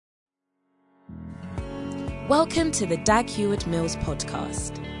Welcome to the Dag Heward-Mills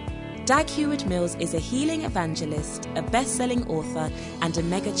podcast. Dag Heward-Mills is a healing evangelist, a best-selling author, and a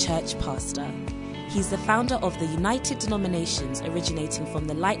mega-church pastor. He's the founder of the United Denominations, originating from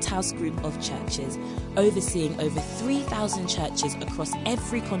the Lighthouse Group of churches, overseeing over 3,000 churches across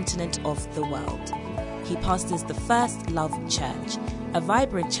every continent of the world. He pastors the First Love Church, a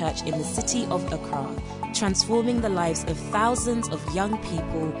vibrant church in the city of Accra, transforming the lives of thousands of young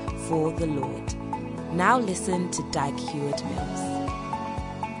people for the Lord. Now listen to Dag Heward-Mills.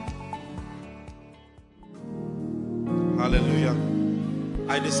 Hallelujah.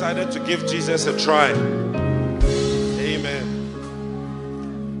 I decided to give Jesus a try. Amen.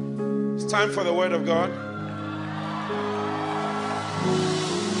 It's time for the Word of God.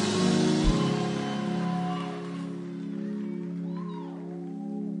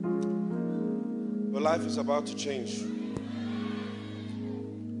 Your life is about to change.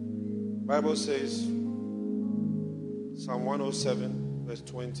 The Bible says, Psalm 107, verse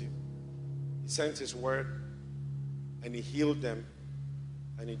 20, He sent His word and He healed them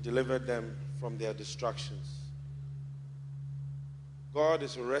and He delivered them from their distractions. God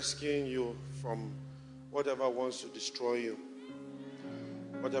is rescuing you from whatever wants to destroy you,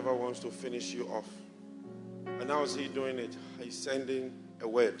 whatever wants to finish you off. And how is He doing it? He's sending a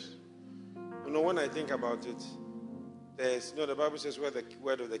word. You know, when I think about it, the Bible says where the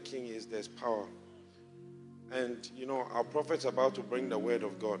word of the king is, there's power. And, our prophet's about to bring the word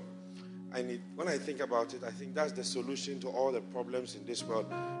of God. When I think about it, I think that's the solution to all the problems in this world.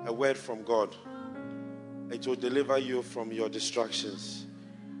 A word from God. It will deliver you from your distractions.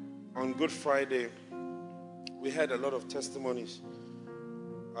 On Good Friday, we had a lot of testimonies.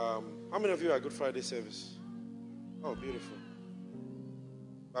 How many of you are at Good Friday service? Oh, beautiful.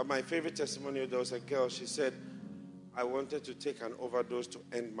 But my favorite testimony, there was a girl, she said, I wanted to take an overdose to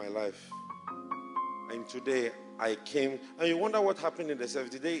end my life. And today I came, and you wonder what happened in the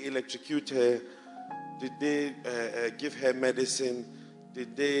service. Did they electrocute her? Did they give her medicine?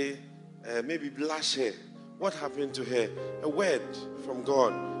 Did they maybe blush her? What happened to her? A word from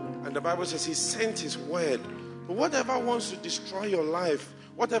God. And the Bible says He sent His word. But whatever wants to destroy your life,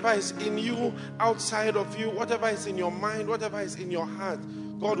 whatever is in you, outside of you, whatever is in your mind, whatever is in your heart,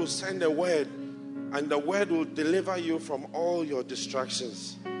 God will send a word. And the word will deliver you from all your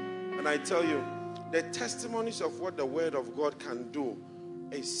distractions. And I tell you, the testimonies of what the word of God can do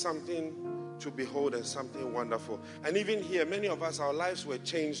is something to behold and something wonderful. And even here, many of us, our lives were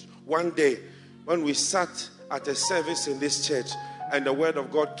changed one day when we sat at a service in this church and the word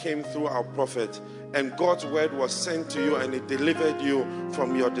of God came through our prophet. And God's word was sent to you and it delivered you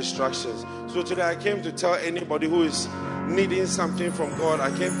from your distractions. So today I came to tell anybody who is needing something from God. I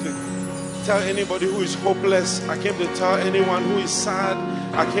came to tell anybody who is hopeless. I came to tell anyone who is sad.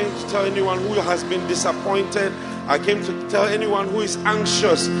 I came to tell anyone who has been disappointed. I came to tell anyone who is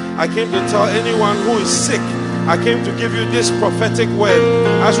anxious. I came to tell anyone who is sick. I came to give you this prophetic word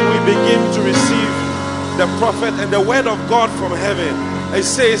as we begin to receive the prophet and the word of God from heaven. It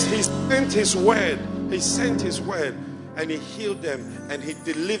says He sent His word. He sent His word and He healed them and He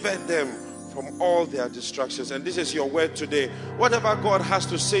delivered them from all their distractions. And this is your word today. Whatever God has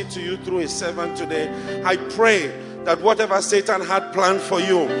to say to you through His servant today, I pray that whatever Satan had planned for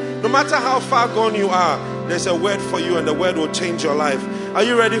you, no matter how far gone you are, there's a word for you and the word will change your life. Are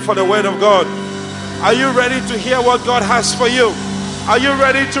you ready for the word of God? Are you ready to hear what God has for you? Are you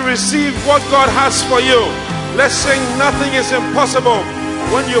ready to receive what God has for you? Let's sing Nothing is Impossible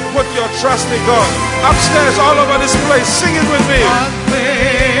when you put your trust in God. Upstairs, all over this place, sing it with me.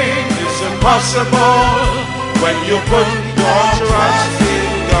 Nothing is impossible when you put your trust in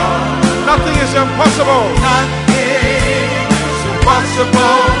God. Nothing is impossible.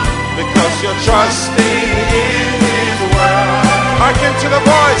 Impossible because you're trusting in His word. Hearken to the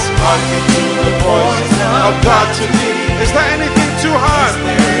voice. Hearken to the voice of God to thee. Is there anything too hard? Is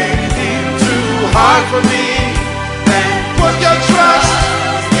there anything too hard for me? Then put your trust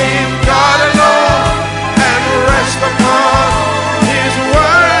in God alone and rest upon His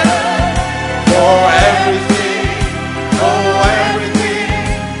word. For everything, oh everything,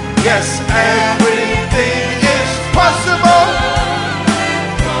 yes everything is possible.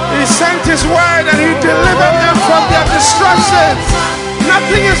 He sent His word and He delivered them from their distractions.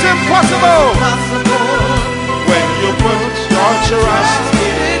 Nothing is impossible when you put your trust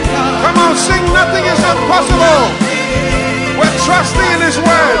in God. Come on, sing Nothing is Impossible. We're trusting in His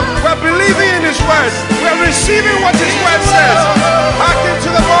word. We're believing in His word. We're receiving what His word says. Hearken to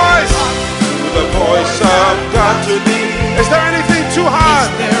the voice. To the voice of God to thee. Is there anything too hard?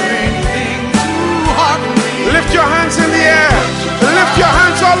 Is there anything too hard for me? Lift your hands in the air. Lift your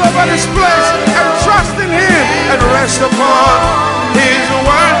hands all over this place and trust in Him.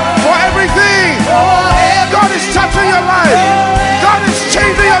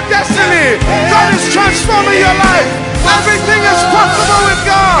 over your life. Everything is possible with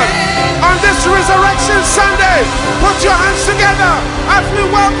God. On this Resurrection Sunday, put your hands together as we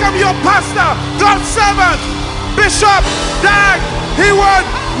welcome your pastor, God's servant, Bishop Dag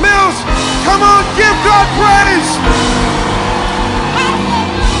Mills. Come on, give God praise.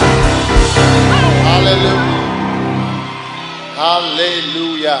 Hallelujah.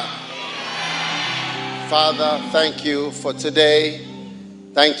 Hallelujah. Father, thank you for today.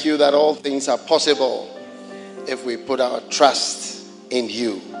 Thank you that all things are possible if we put our trust in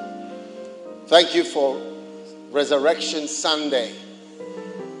you. Thank you for Resurrection Sunday.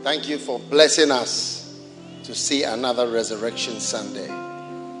 Thank you for blessing us to see another Resurrection Sunday.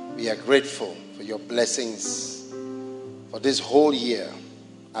 We are grateful for your blessings for this whole year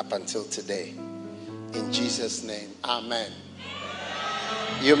up until today. In Jesus' name, amen.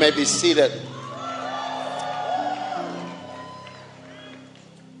 You may be seated.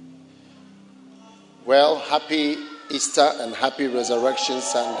 Well, happy Easter and happy Resurrection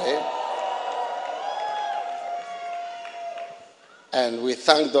Sunday. And we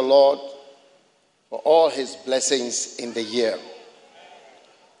thank the Lord for all his blessings in the year.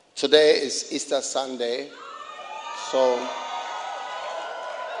 Today is Easter Sunday, so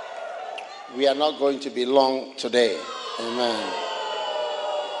we are not going to be long today. Amen.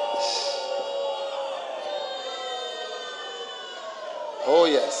 Oh,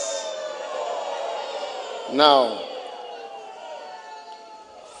 yes. Now,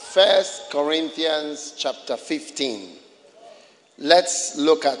 1 Corinthians chapter 15. Let's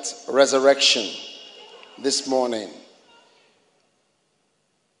look at resurrection this morning.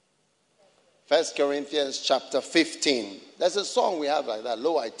 1 Corinthians chapter 15. There's a song we have like that.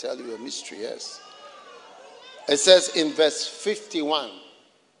 Lo, I tell you a mystery, yes. It says in verse 51.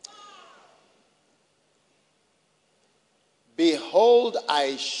 Behold,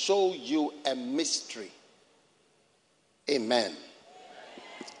 I show you a mystery. Amen.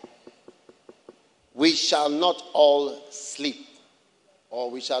 We shall not all sleep,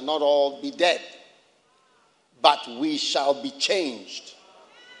 or we shall not all be dead, but we shall be changed.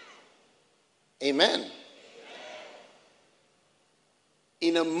 Amen.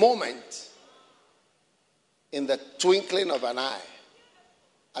 In a moment, in the twinkling of an eye,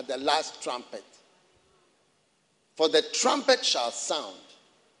 at the last trumpet. For the trumpet shall sound,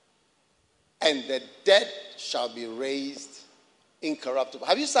 and the dead shall be raised incorruptible.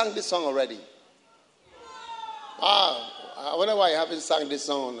 Have you sung this song already? I wonder why you haven't sung this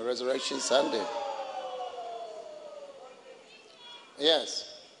song on Resurrection Sunday. Yes.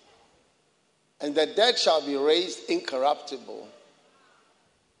 And the dead shall be raised incorruptible,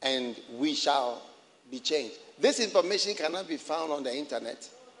 and we shall be changed. This information cannot be found on the internet.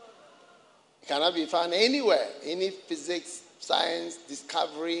 It cannot be found anywhere. Any physics, science,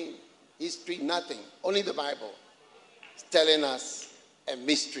 discovery, history, nothing. Only the Bible is telling us a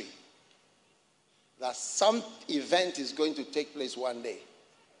mystery. That some event is going to take place one day.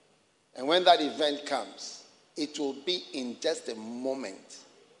 And when that event comes, it will be in just a moment.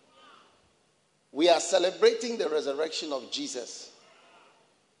 We are celebrating the resurrection of Jesus.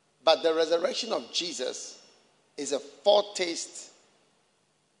 But the resurrection of Jesus is a foretaste.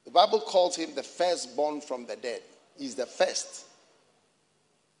 The Bible calls him the firstborn from the dead. He's the first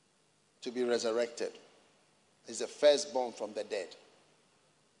to be resurrected. He's the firstborn from the dead.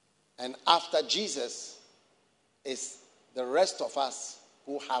 And after Jesus is the rest of us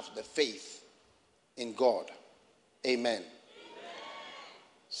who have the faith in God. Amen.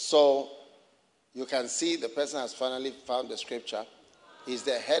 So you can see the person has finally found the scripture. He's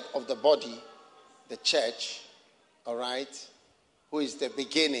the head of the body, the church, all right, who is the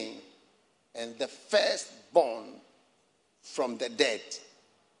beginning and the firstborn from the dead.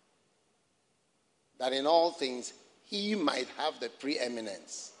 That in all things he might have the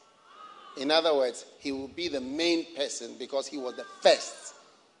preeminence. In other words, he will be the main person because he was the first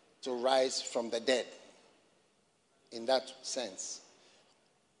to rise from the dead. In that sense.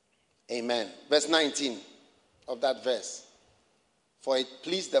 Amen. Verse 19 of that verse. For it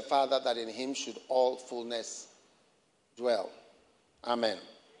pleased the Father that in him should all fullness dwell. Amen.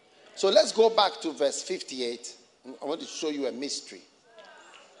 So let's go back to verse 58. I want to show you a mystery.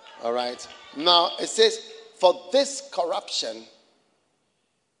 All right. Now it says, for this corruption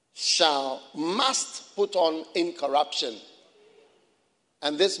must put on incorruption,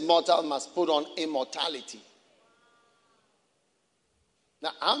 and this mortal must put on immortality.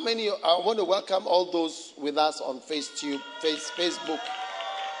 Now, how many? I want to welcome all those with us on Facebook.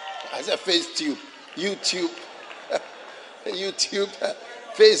 I said FaceTube, YouTube,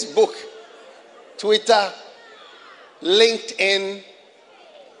 Facebook, Twitter, LinkedIn,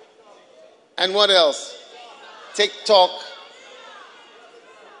 and what else? TikTok,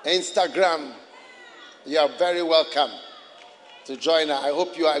 Instagram, you are very welcome to join us. I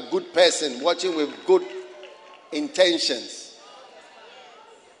hope you are a good person watching with good intentions.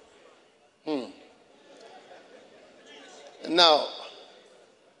 Now,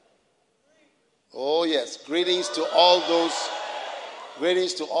 oh yes, greetings to all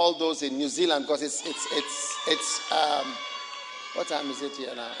those in New Zealand, because it's what time is it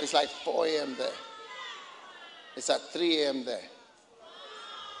here now? It's like 4 a.m. there. It's at 3 a.m. there.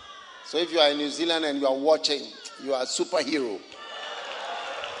 So if you are in New Zealand and you are watching, you are a superhero.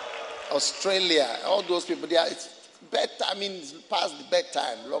 Australia, all those people, it's bedtime. I mean, it's past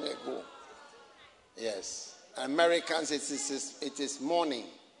bedtime long ago. Yes. Americans, it is morning.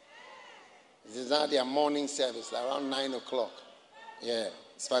 It is now their morning service, around 9 o'clock. Yeah,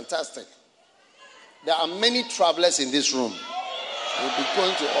 it's fantastic. There are many travelers in this room. We'll be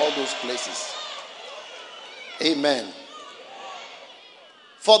going to all those places. Amen.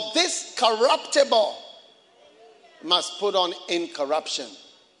 For this corruptible must put on incorruption.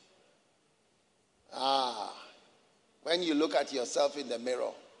 When you look at yourself in the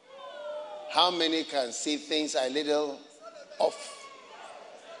mirror, how many can see things a little off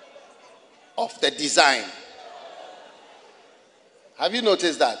the design? Have you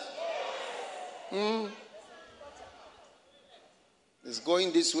noticed that? It's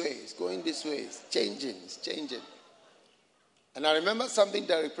going this way, it's going this way, it's changing. And I remember something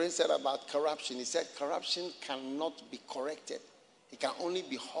Derek Prince said about corruption. He said corruption cannot be corrected. It can only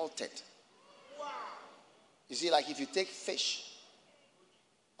be halted. You see, like if you take fish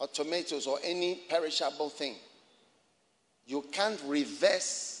or tomatoes or any perishable thing, you can't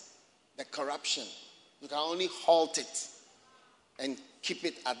reverse the corruption. You can only halt it and keep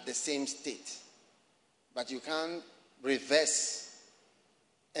it at the same state. But you can't reverse.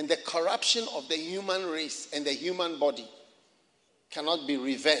 And the corruption of the human race and the human body cannot be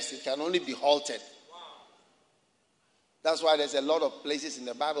reversed. It can only be halted. That's why there's a lot of places in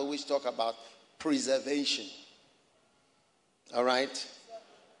the Bible which talk about preservation. All right?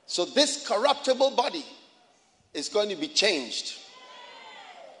 So this corruptible body is going to be changed.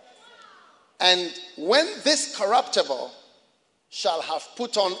 And when this corruptible shall have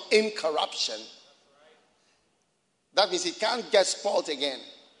put on incorruption, that means it can't get spoiled again.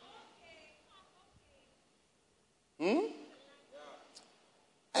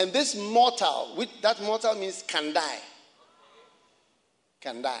 And this mortal, that mortal means can die.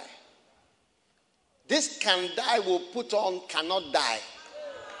 Can die. This can die will put on cannot die.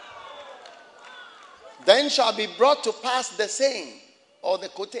 Then shall be brought to pass the saying, or the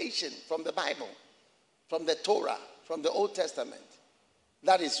quotation from the Bible, from the Torah, from the Old Testament,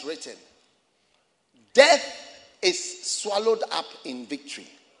 that is written. Death is swallowed up in victory.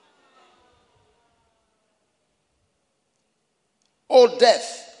 O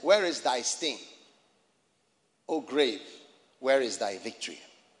death, where is thy sting? O grave, where is thy victory?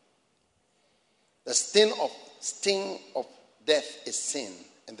 The sting of death is sin,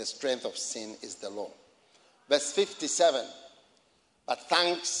 and the strength of sin is the law. Verse 57, but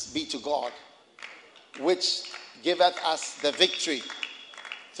thanks be to God, which giveth us the victory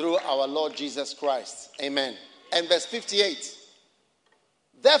through our Lord Jesus Christ. Amen. And verse 58,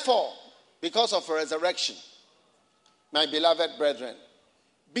 therefore, because of resurrection, my beloved brethren,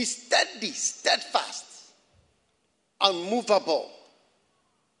 be steady, steadfast, unmovable,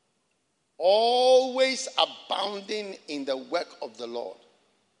 always abounding in the work of the Lord.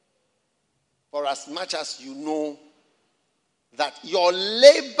 For as much as you know that your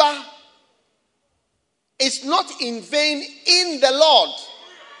labor is not in vain in the Lord.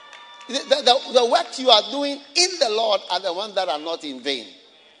 The work you are doing in the Lord are the ones that are not in vain.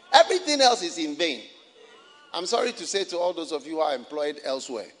 Everything else is in vain. I'm sorry to say to all those of you who are employed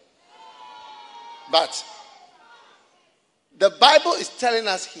elsewhere, but the Bible is telling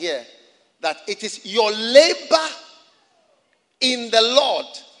us here that it is your labor in the Lord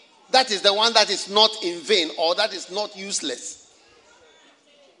that is the one that is not in vain, or that is not useless.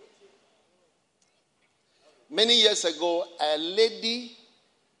 Many years ago, a lady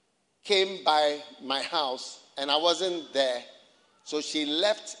came by my house and I wasn't there, so she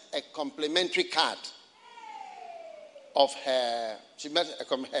left a complimentary card of her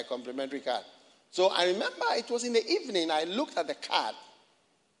complimentary card. So I remember it was in the evening, I looked at the card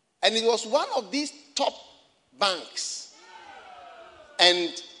and it was one of these top banks, and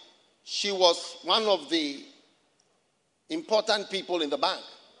she was one of the important people in the bank.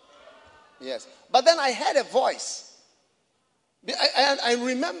 Yes. But then I heard a voice. I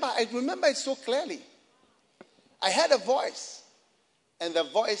remember it so clearly. I heard a voice, and the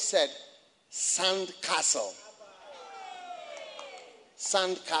voice said, Sandcastle.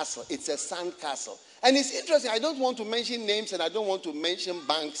 sand castle. It's a sand castle. And it's interesting. I don't want to mention names and I don't want to mention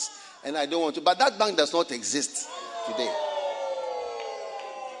banks and I don't want to. But that bank does not exist today.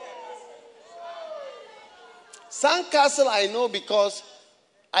 Sand castle I know because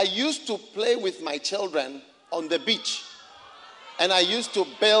I used to play with my children on the beach. And I used to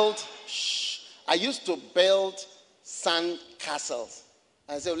build sand castles.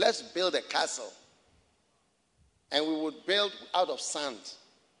 I said, let's build a castle. And we would build out of sand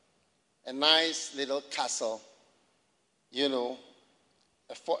a nice little castle,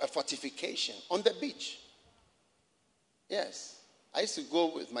 a fortification on the beach. Yes. I used to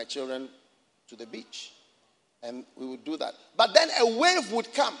go with my children to the beach. And we would do that. But then a wave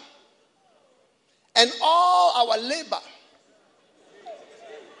would come. And all our labor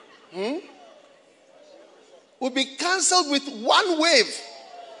would be cancelled with one wave.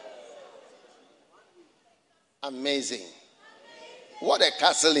 Amazing. What a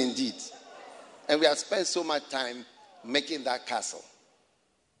castle indeed. And we have spent so much time making that castle.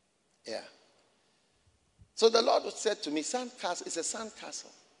 Yeah. So the Lord said to me, sand castle is a sand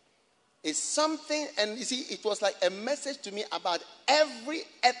castle. It's something, and you see, it was like a message to me about every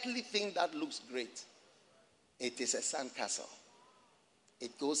earthly thing that looks great. It is a sand castle.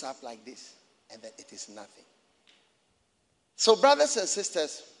 It goes up like this, and then it is nothing. So, brothers and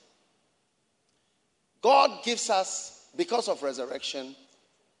sisters, God gives us, because of resurrection,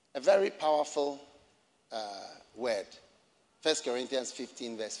 a very powerful word. 1 Corinthians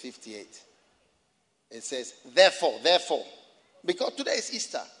 15, verse 58. It says, therefore, because today is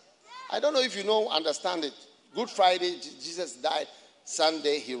Easter. I don't know if you understand it. Good Friday, Jesus died.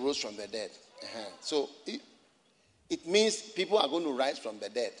 Sunday, he rose from the dead. So, it means people are going to rise from the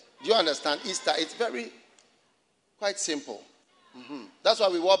dead. Do you understand? Easter, it's quite simple. That's why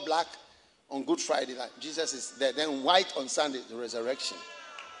we wore black on Good Friday. Like Jesus is there. Then white on Sunday, the resurrection.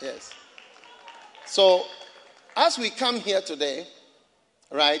 Yes. So, as we come here today,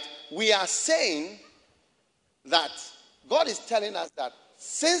 right, we are saying that God is telling us that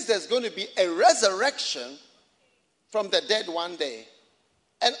since there's going to be a resurrection from the dead one day,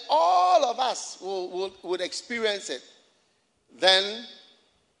 and all of us would experience it, then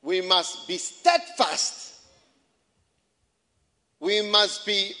we must be steadfast. We must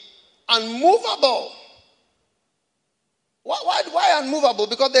be unmovable. Why unmovable?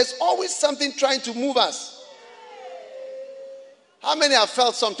 Because there's always something trying to move us. How many have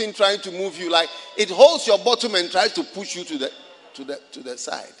felt something trying to move you? Like it holds your bottom and tries to push you to the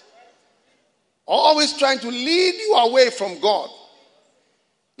side. Always trying to lead you away from God.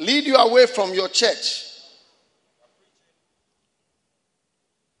 Lead you away from your church.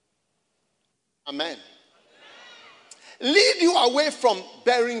 Amen. Lead you away from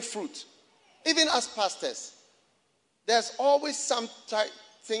bearing fruit. Even as pastors, there's always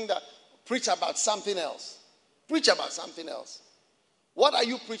something that preach about something else. Preach about something else. What are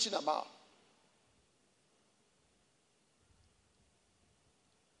you preaching about?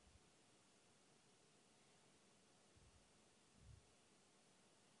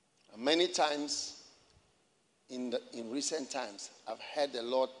 Many times in recent times, I've heard the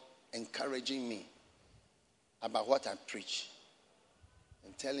Lord encouraging me about what I preach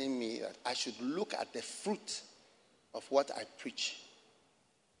and telling me that I should look at the fruit of what I preach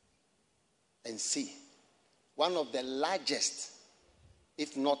and see. One of the largest,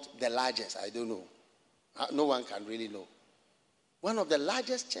 if not the largest, I don't know. No one can really know. One of the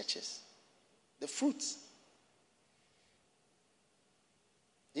largest churches, the fruits.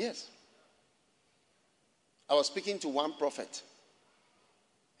 Yes. I was speaking to one prophet.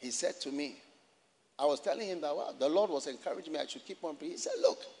 He said to me, I was telling him that the Lord was encouraging me, I should keep on praying. He said,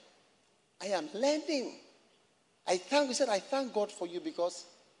 look, I am learning. I thank God for you because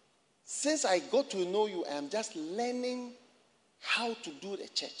since I got to know you, I am just learning how to do the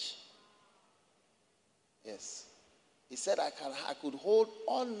church. Yes. He said I could hold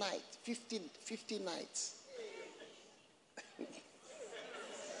all night, 50 nights.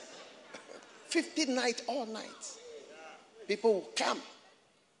 50 nights, all nights. People will come.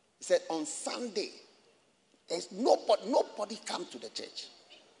 He said on Sunday, there's nobody come to the church.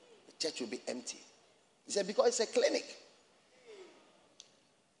 The church will be empty. He said because it's a clinic.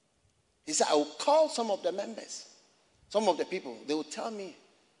 He said I will call some of the members, some of the people. They will tell me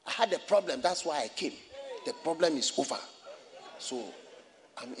I had a problem. That's why I came. The problem is over. So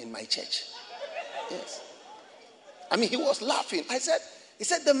I'm in my church. Yes. I mean, he was laughing. He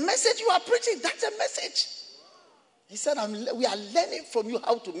said, the message you are preaching, that's a message. He said, we are learning from you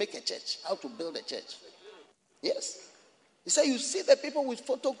how to make a church, how to build a church. Yes. He said, you see the people with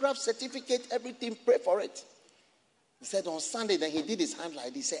photographs, certificate, everything, pray for it. He said on Sunday, then he did his hand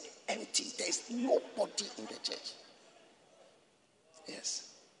like this. He said, empty. There's nobody in the church. Yes.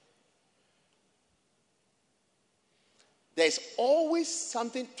 There's always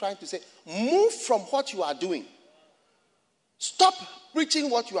something trying to say, move from what you are doing. Stop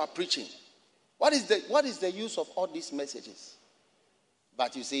preaching what you are preaching. What is the use of all these messages?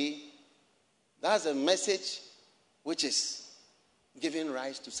 But you see, that's a message which is giving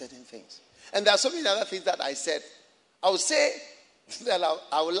rise to certain things. And there are so many other things that I said. I would say that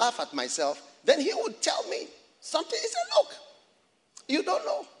I would laugh at myself. Then he would tell me something. He said, look, you don't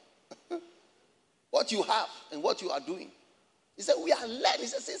know what you have and what you are doing. He said, we are learning. He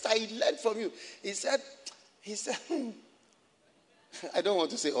said, since I learned from you. He said, I don't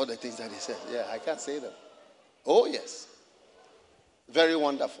want to say all the things that he said. Yeah, I can't say them. Oh, yes. Very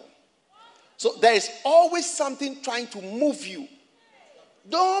wonderful. So there is always something trying to move you.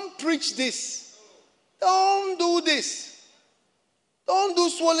 Don't preach this. Don't do this. Don't do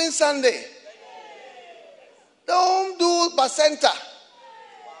Swollen Sunday. Don't do Bacenta.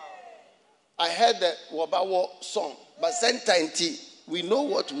 I heard the Wabawo song. Bacenta and tea. We know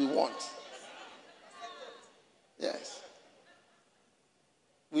what we want. Yes.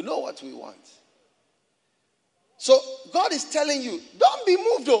 We know what we want. So God is telling you, don't be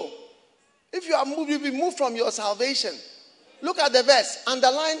moved though. If you are moved, you'll be moved from your salvation. Look at the verse.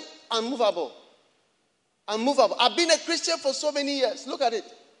 Underline unmovable. Unmovable. I've been a Christian for so many years. Look at it.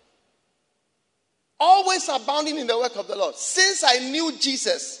 Always abounding in the work of the Lord. Since I knew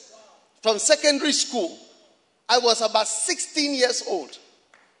Jesus from secondary school, I was about 16 years old.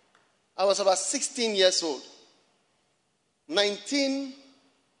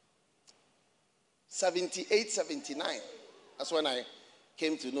 1978, 79. That's when I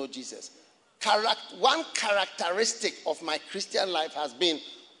came to know Jesus. One characteristic of my Christian life has been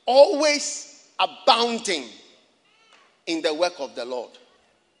always abounding in the work of the Lord.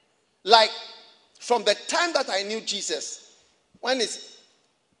 Like from the time that I knew Jesus, I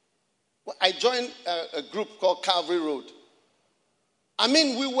joined a group called Calvary Road. I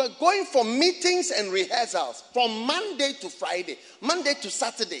mean, we were going for meetings and rehearsals from Monday to Friday, Monday to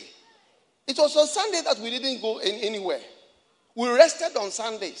Saturday. It was on Sunday that we didn't go anywhere. We rested on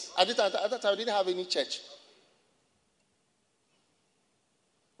Sundays. At that time, I didn't have any church.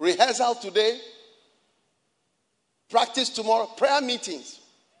 Rehearsal today, practice tomorrow, prayer meetings.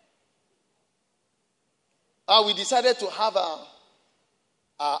 We decided to have a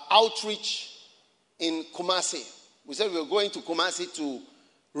outreach in Kumasi. We said we were going to Kumasi to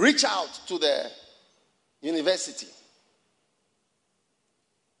reach out to the university.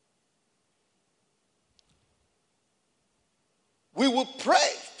 We would pray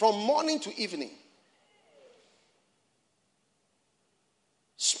from morning to evening.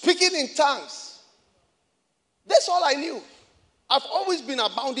 Speaking in tongues. That's all I knew. I've always been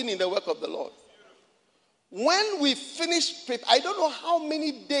abounding in the work of the Lord. When we finished, I don't know how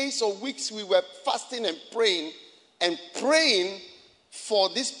many days or weeks we were fasting and praying for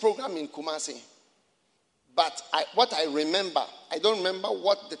this program in Kumasi. But what I remember, I don't remember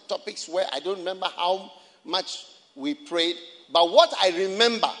what the topics were. I don't remember how much we prayed. But what I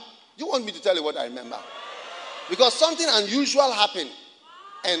remember, do you want me to tell you what I remember? Because something unusual happened.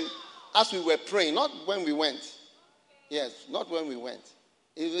 And as we were praying, not when we went. Yes, not when we went.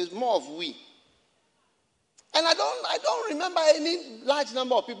 It was more of we. And I don't remember any large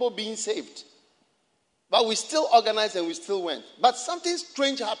number of people being saved. But we still organized and we still went. But something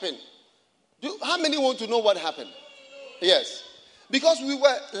strange happened. How many want to know what happened? Yes. Because we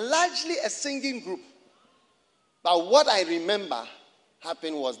were largely a singing group. But what I remember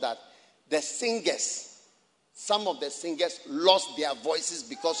happened was that the singers, some of the singers lost their voices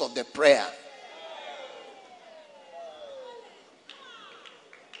because of the prayer.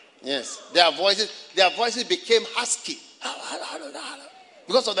 Yes, their voices became husky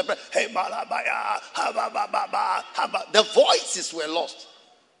because of the prayer. The voices were lost.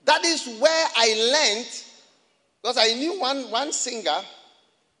 That is where I learned, because I knew one singer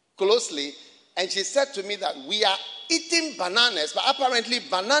closely, and she said to me that we are eating bananas, but apparently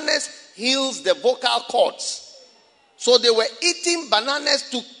bananas heals the vocal cords. So they were eating bananas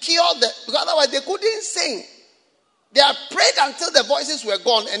to cure because otherwise they couldn't sing. They had prayed until the voices were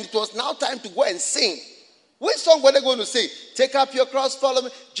gone, and it was now time to go and sing. Which song were they going to sing? Take up your cross, follow me.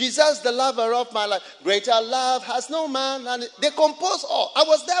 Jesus, the lover of my life. Greater love has no man. And they composed all. I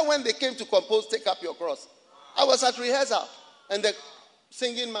was there when they came to compose Take Up Your Cross. I was at rehearsal. And the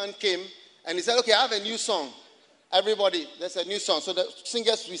singing man came, and he said, okay, I have a new song. Everybody, there's a new song. So the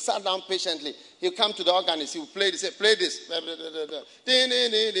singers, we sat down patiently. He'll come to the organist. He'll play this. He play this. He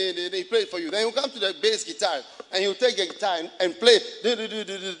play it for you. Then he'll come to the bass guitar. And he'll take the guitar and play.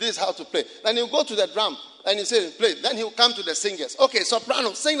 This is how to play. Then he'll go to the drum. And he says, play. Then he'll come to the singers. Okay,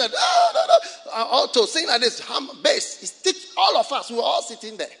 soprano, sing like alto, sing like this. Bass. All of us, we were all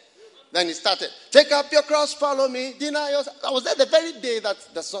sitting there. Then he started. Take up your cross, follow me. Deny yourself. I was there the very day that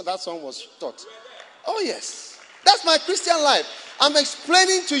that song was taught. Oh, yes. That's my Christian life. I'm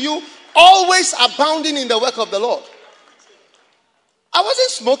explaining to you, always abounding in the work of the Lord. I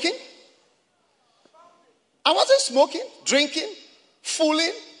wasn't smoking, drinking,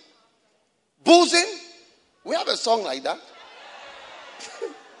 fooling, boozing. We have a song like that.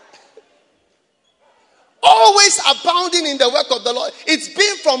 Always abounding in the work of the Lord. It's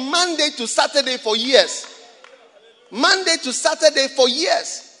been from Monday to Saturday for years. Monday to Saturday for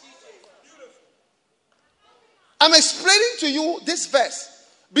years. I'm explaining to you this verse.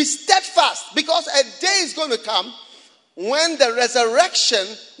 Be steadfast, because a day is going to come when the resurrection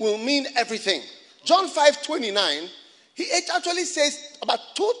will mean everything. John 5:29, it actually says about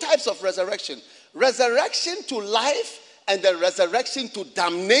two types of resurrection. Resurrection to life and the resurrection to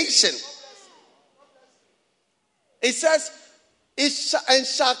damnation. It says, and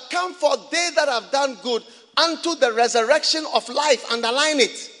shall come forth they that have done good unto the resurrection of life. Underline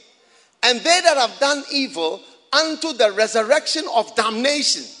it. And they that have done evil unto the resurrection of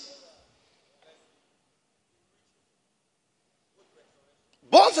damnation.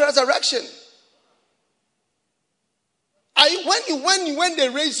 Both resurrection. When they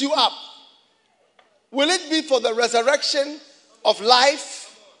raise you up, will it be for the resurrection of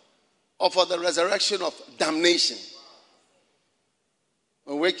life or for the resurrection of damnation?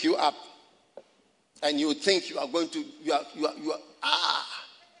 Will wake you up and you think you are going to,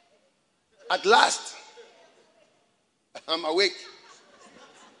 at last I'm awake.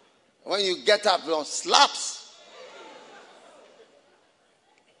 When you get up, slaps.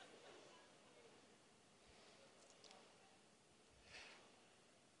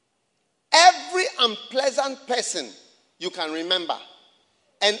 Every unpleasant person you can remember,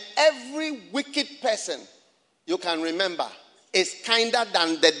 and every wicked person you can remember, is kinder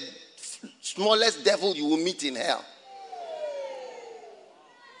than the smallest devil you will meet in hell.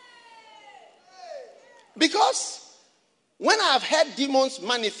 Because when I have heard demons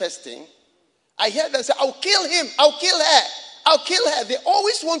manifesting, I hear them say, I'll kill him, I'll kill her, I'll kill her. They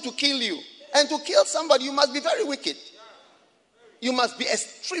always want to kill you. And to kill somebody, you must be very wicked. You must be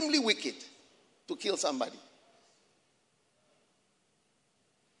extremely wicked to kill somebody.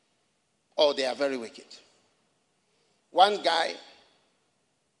 Oh, they are very wicked. One guy,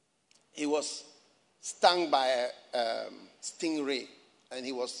 he was stung by a stingray and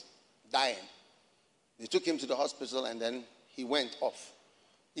he was dying. They took him to the hospital and then he went off.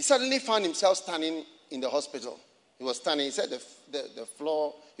 He suddenly found himself standing in the hospital. He was standing. He said the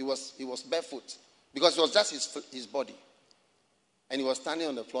floor, he was barefoot because it was just his body. And he was standing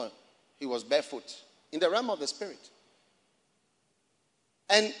on the floor. He was barefoot in the realm of the spirit.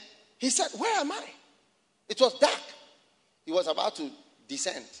 And he said, where am I? It was dark. He was about to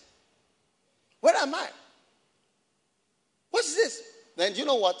descend. Where am I? What's this? Then you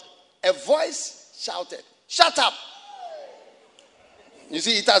know what? A voice shouted, shut up. You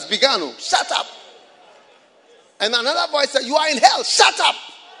see, it has begun. Shut up. And another voice said, you are in hell. Shut up.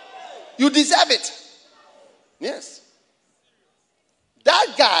 You deserve it. Yes.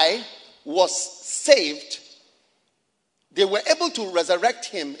 That guy was saved. They were able to resurrect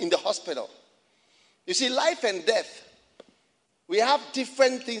him in the hospital. You see, life and death, we have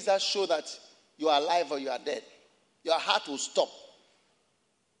different things that show that you are alive or you are dead. Your heart will stop.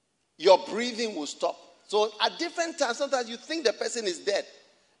 Your breathing will stop. So at different times, sometimes you think the person is dead.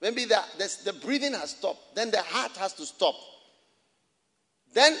 Maybe the breathing has stopped. Then the heart has to stop.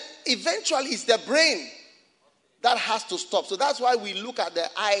 Then eventually it's the brain that has to stop. So that's why we look at the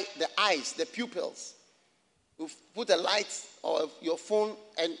eyes, the pupils. You put a light or your phone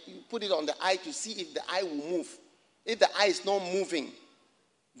and you put it on the eye to see if the eye will move. If the eye is not moving,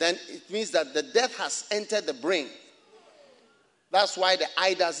 then it means that the death has entered the brain. That's why the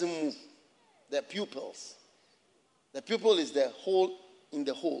eye doesn't move. The pupils. The pupil is the hole in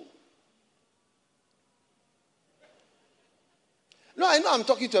the hole. No, I know I'm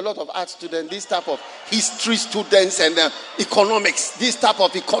talking to a lot of art students, this type of history students and economics, this type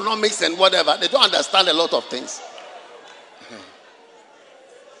of economics and whatever. They don't understand a lot of things.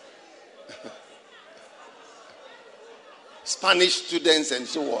 Spanish students and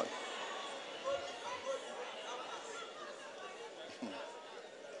so on.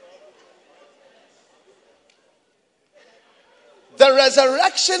 the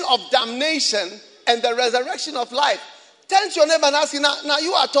resurrection of damnation and the resurrection of life. Turn to your neighbor and ask him, now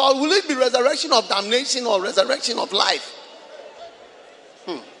you are told, will it be resurrection of damnation or resurrection of life?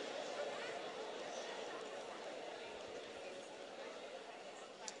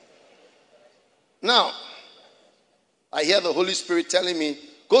 Now, I hear the Holy Spirit telling me,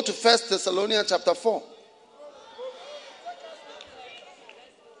 go to 1 Thessalonians chapter 4.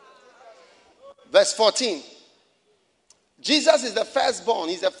 Verse 14. Jesus is the firstborn.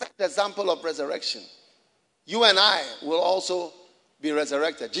 He's the first example of resurrection. You and I will also be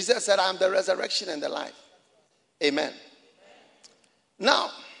resurrected. Jesus said, I am the resurrection and the life. Amen. Now,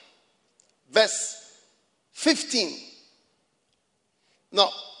 verse 15.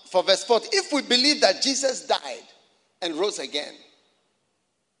 No, for verse 40. If we believe that Jesus died and rose again,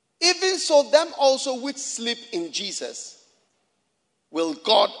 even so them also which sleep in Jesus will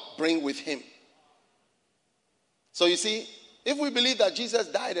God bring with him. So you see, if we believe that Jesus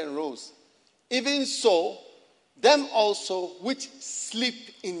died and rose, even so, them also which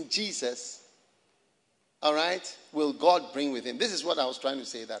sleep in Jesus, all right, will God bring with him. This is what I was trying to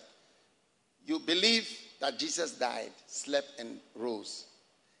say, that you believe that Jesus died, slept, and rose.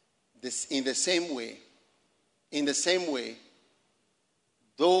 This in the same way,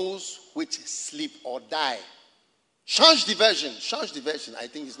 those which sleep or die. Change the version. I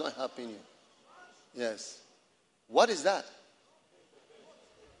think it's not helping you. Yes. What is that?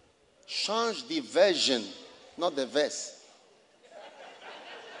 Change the version, not the verse.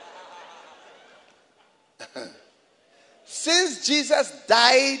 Since Jesus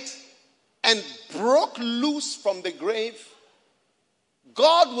died and broke loose from the grave,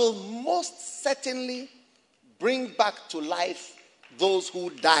 God will most certainly bring back to life those who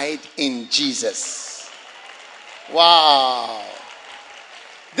died in Jesus. Wow.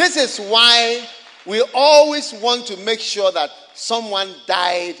 This is why we always want to make sure that someone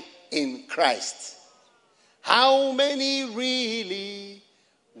died in Christ. How many really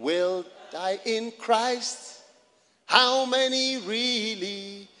will die in Christ? How many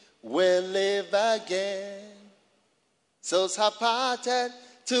really will live again? Souls are parted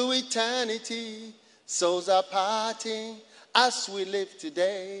to eternity. Souls are parting as we live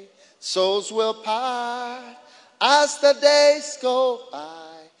today. Souls will part as the days go by.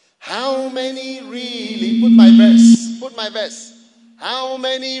 How many really, put my verse. How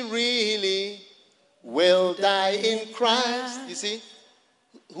many really will die in Christ? You see,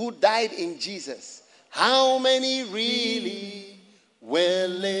 who died in Jesus. How many really will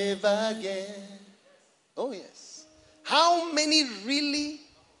live again? Oh yes. How many really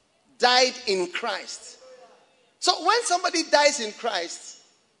died in Christ? So when somebody dies in Christ,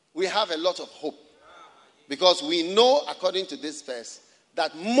 we have a lot of hope. Because we know, according to this verse,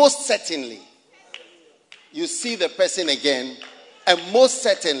 that most certainly you see the person again, and most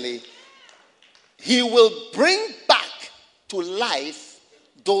certainly he will bring back to life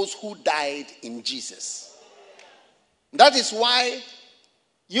those who died in Jesus. That is why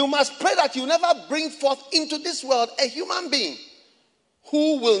you must pray that you never bring forth into this world a human being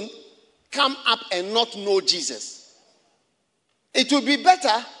who will come up and not know Jesus. It would be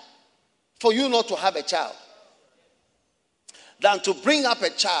better for you not to have a child than to bring up a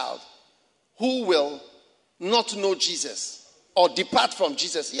child who will not know Jesus or depart from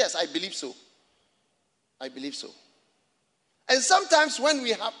Jesus. Yes, I believe so. I believe so. And sometimes when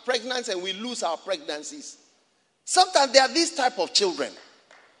we have pregnancy and we lose our pregnancies, sometimes there are these type of children.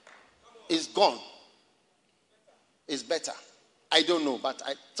 It's gone. It's better. I don't know, but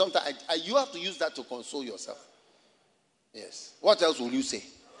sometimes you have to use that to console yourself. Yes. What else will you say?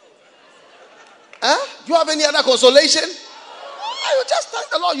 Huh? Do you have any other consolation? You just thank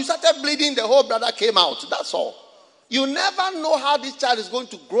the Lord. You started bleeding, the whole brother came out. That's all. You never know how this child is going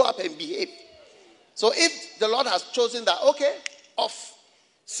to grow up and behave. So if the Lord has chosen that, okay, off.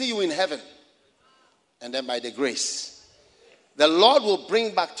 See you in heaven. And then by the grace, the Lord will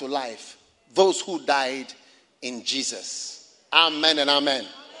bring back to life those who died in Jesus. Amen and amen.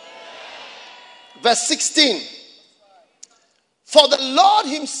 Verse 16. For the Lord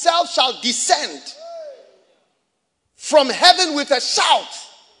himself shall descend from heaven with a shout.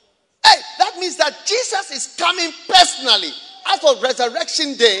 Hey, that means that Jesus is coming personally. As for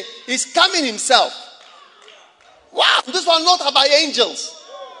resurrection day, he's coming himself. Wow, this one not about angels.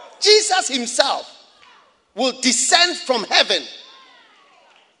 Jesus himself will descend from heaven.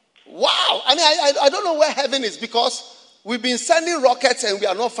 Wow. I mean, I don't know where heaven is, because we've been sending rockets and we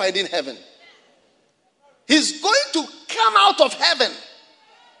are not finding heaven. He's going to come out of heaven.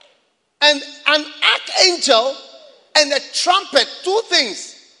 And an archangel and a trumpet, two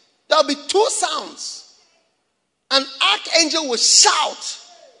things. There'll be two sounds. an archangel will shout.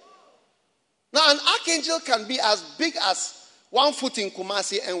 Now, an archangel can be as big as 1 foot in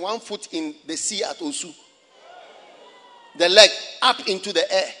Kumasi and 1 foot in the sea at Osu. The leg up into the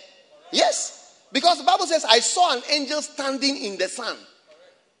air. Yes. Because the Bible says, I saw an angel standing in the sun.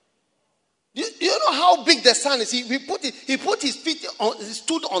 Do you know how big the sun is? He put his feet on, he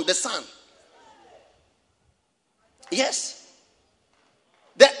stood on the sun. Yes.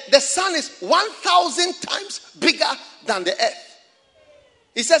 The sun is 1,000 times bigger than the earth.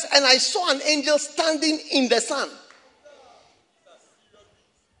 He says, and I saw an angel standing in the sun.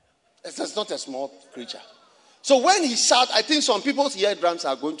 It's not a small creature. So when he shouts, I think some people's eardrums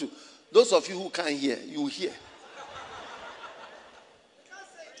are going to. Those of you who can't hear, you hear.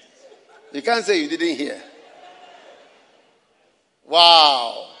 You can't say you didn't hear.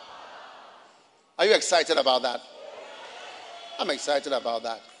 Wow. Are you excited about that? I'm excited about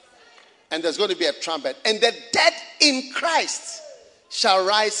that. And there's going to be a trumpet. And the dead in Christ shall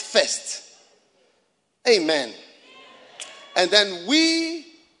rise first. Amen. And then we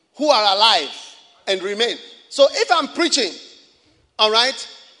who are alive and remain. So if I'm preaching, all right,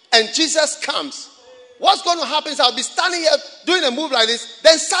 and Jesus comes, what's going to happen is I'll be standing here doing a move like this.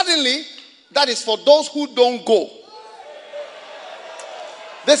 Then suddenly, that is for those who don't go.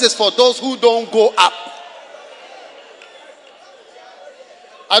 This is for those who don't go up.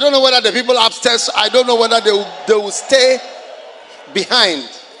 I don't know whether the people upstairs, I don't know whether they will stay behind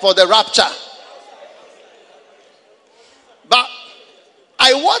for the rapture. But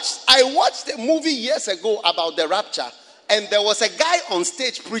I watched a movie years ago about the rapture, and there was a guy on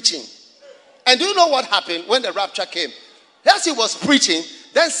stage preaching. And do you know what happened when the rapture came? As he was preaching,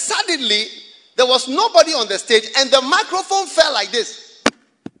 then suddenly there was nobody on the stage, and the microphone fell like this.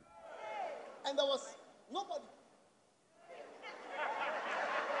 And there was nobody.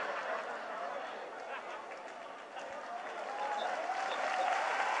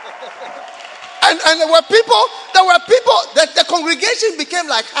 And there were people, that the congregation became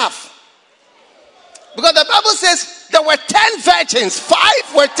like half. Because the Bible says there were 10 virgins, 5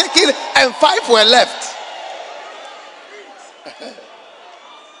 were taken and 5 were left.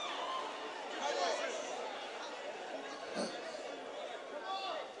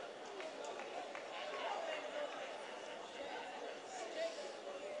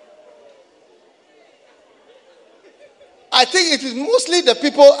 I think it is mostly the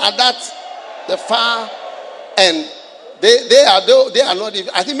people at the far end. They are not even,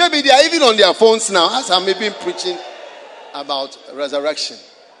 I think maybe they are even on their phones now as I'm maybe preaching about resurrection.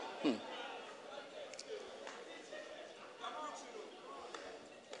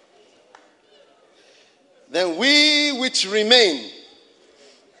 Then we which remain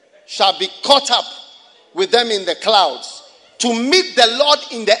shall be caught up with them in the clouds to meet the Lord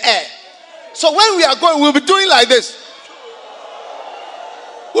in the air. So when we are going, we'll be doing like this.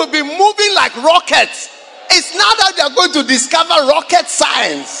 We'll be moving like rockets. It's now that they are going to discover rocket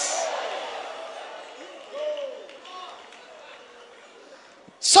science.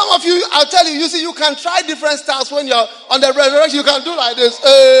 Some of you, I'll tell you, you see, you can try different styles when you're on the resurrection. You can do like this.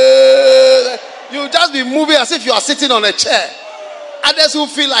 You'll just be moving as if you are sitting on a chair. Others who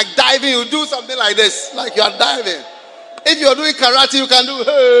feel like diving, you do something like this, like you are diving. If you're doing karate, you can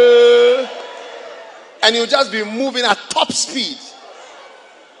do, and you'll just be moving at top speed.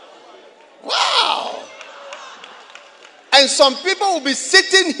 Wow. And some people will be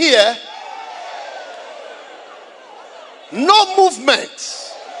sitting here, no movement.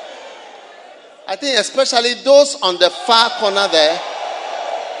 I think especially those on the far corner there,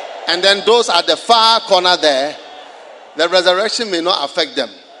 and then those at the far corner there, the resurrection may not affect them.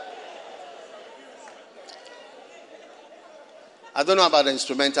 I don't know about the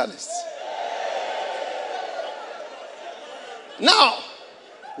instrumentalists. Now,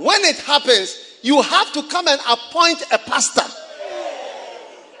 when it happens, you have to come and appoint a pastor.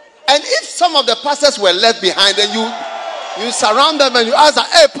 And if some of the pastors were left behind, then you surround them and you ask them,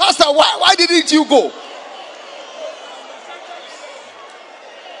 hey, pastor, why didn't you go?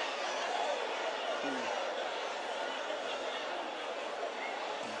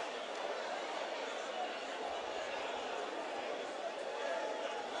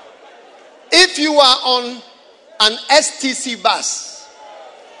 If you are on an STC bus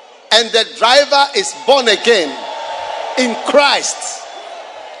and the driver is born again in Christ,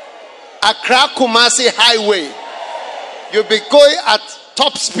 Accra Kumasi Highway, you'll be going at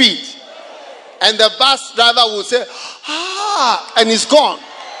top speed, and the bus driver will say, and he's gone.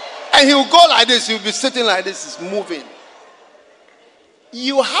 And he'll go like this, he'll be sitting like this, he's moving.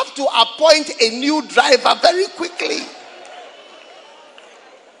 You have to appoint a new driver very quickly.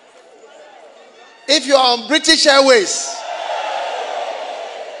 If you are on British Airways,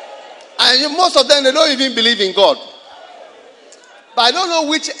 and most of them, they don't even believe in God. But I don't know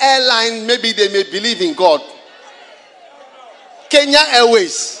which airline maybe they may believe in God. Kenya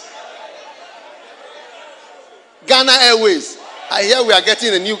Airways. Ghana Airways. I hear we are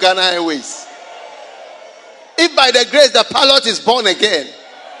getting a new Ghana Airways. If by the grace the pilot is born again.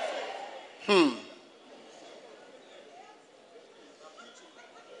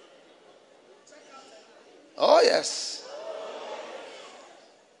 Oh, yes.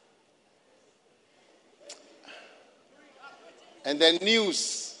 And then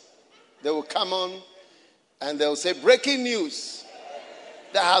news, they will come on and they will say, breaking news.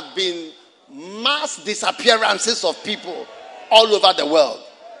 There have been mass disappearances of people all over the world.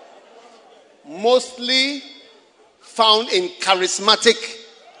 Mostly found in charismatic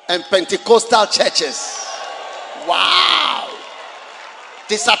and Pentecostal churches. Wow.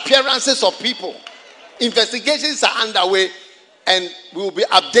 Disappearances of people. Investigations are underway and we will be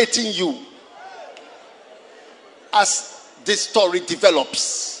updating you as this story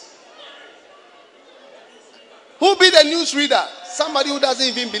develops. Who will be the news reader? Somebody who doesn't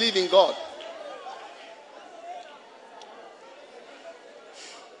even believe in God.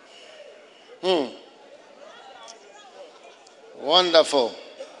 Wonderful.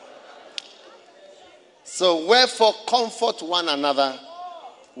 So, wherefore comfort one another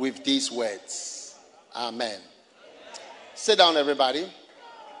with these words. Amen. Sit down, everybody.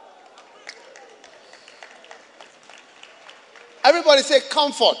 Everybody say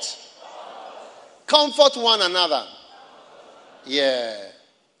comfort. Comfort one another. Yeah.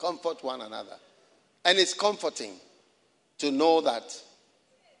 Comfort one another. And it's comforting to know that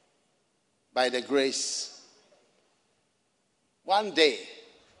by the grace, one day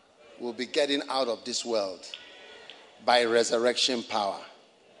we'll be getting out of this world by resurrection power.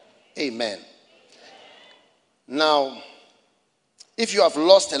 Amen. Now, if you have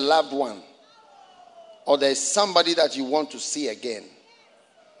lost a loved one, or there's somebody that you want to see again,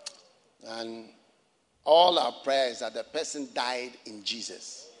 and all our prayer is that the person died in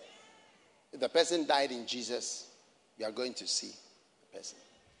Jesus. If the person died in Jesus, we are going to see the person.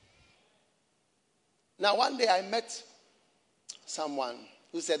 Now, one day I met someone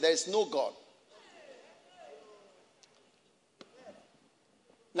who said there is no God.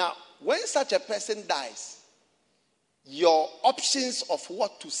 Now, when such a person dies, your options of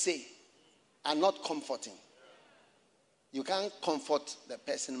what to say are not comforting. You can't comfort the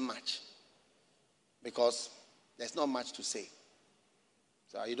person much because there's not much to say.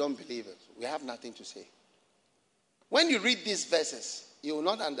 So you don't believe it. We have nothing to say. When you read these verses, you will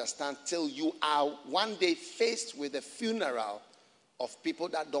not understand till you are one day faced with a funeral of people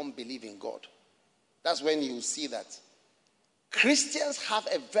that don't believe in God. That's when you see that Christians have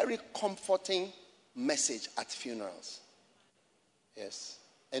a very comforting message at funerals. Yes.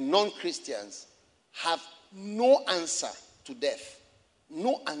 And non-Christians have no answer to death.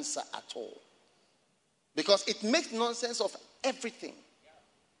 No answer at all. Because it makes nonsense of everything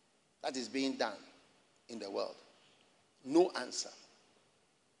that is being done in the world. No answer.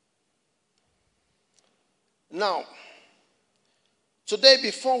 Now, today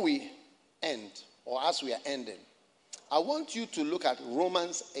before we end, or as we are ending, I want you to look at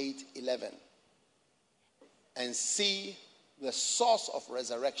Romans 8:11 and see the source of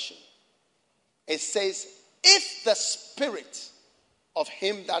resurrection. It says, if the spirit of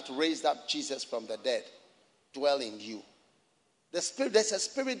him that raised up Jesus from the dead dwell in you. There's a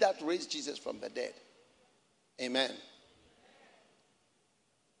spirit that raised Jesus from the dead. Amen.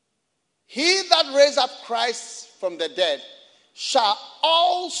 He that raised up Christ from the dead shall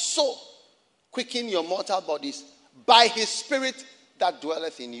also quicken your mortal bodies by his spirit that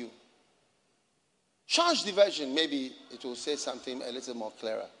dwelleth in you. Change the version. Maybe it will say something a little more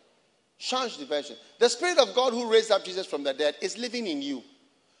clearer. Change the version. The spirit of God who raised up Jesus from the dead is living in you.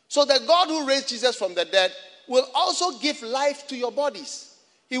 So the God who raised Jesus from the dead will also give life to your bodies.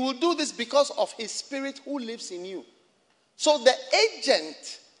 He will do this because of his spirit who lives in you. So the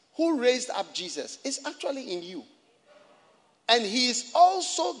agent who raised up Jesus is actually in you. And he is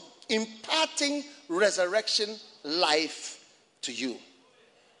also imparting resurrection life to you.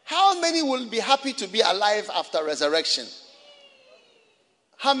 How many will be happy to be alive after resurrection?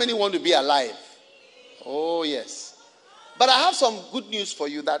 How many want to be alive? Oh, yes. But I have some good news for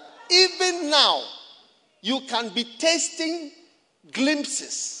you that even now, you can be tasting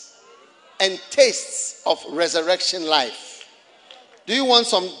glimpses and tastes of resurrection life. Do you want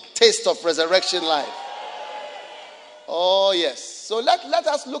some taste of resurrection life? Oh, yes. So let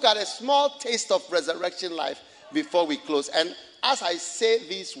us look at a small taste of resurrection life before we close. And as I say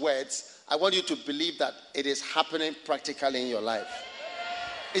these words, I want you to believe that it is happening practically in your life.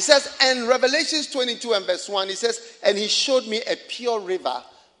 It says, and Revelations 22 and verse 1, it says, and he showed me a pure river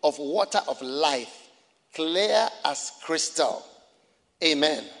of water of life, clear as crystal.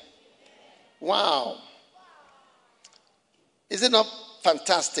 Amen. Wow. Is it not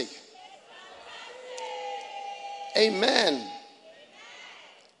fantastic? Amen.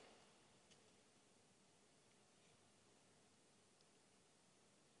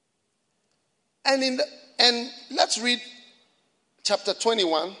 And let's read chapter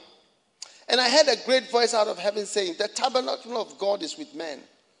 21. And I heard a great voice out of heaven saying, the tabernacle of God is with men.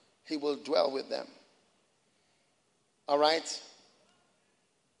 He will dwell with them. All right?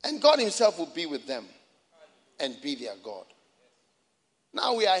 And God himself will be with them and be their God.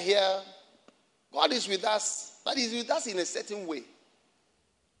 Now we are here. God is with us, but he's with us in a certain way.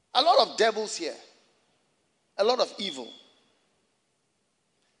 A lot of devils here. A lot of evil.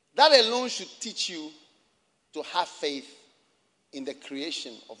 That alone should teach you to have faith in the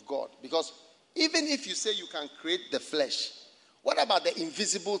creation of God. Because even if you say you can create the flesh, what about the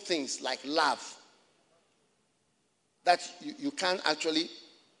invisible things like love that you can't actually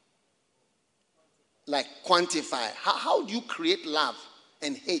like quantify? How do you create love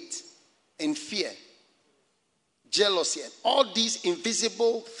and hate and fear, jealousy, and all these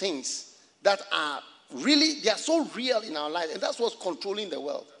invisible things that are really, they are so real in our lives, and that's what's controlling the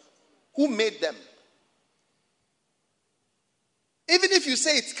world. Who made them? Even if you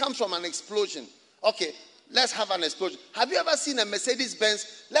say it comes from an explosion, okay, let's have an explosion. Have you ever seen a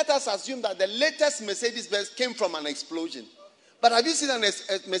Mercedes-Benz? Let us assume that the latest Mercedes-Benz came from an explosion. But have you seen a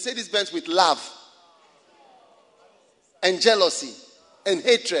Mercedes-Benz with love and jealousy and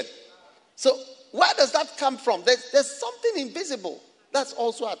hatred? So where does that come from? There's something invisible that's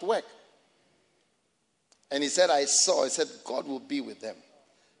also at work. And he said, he said, God will be with them.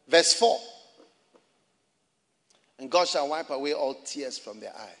 Verse 4. And God shall wipe away all tears from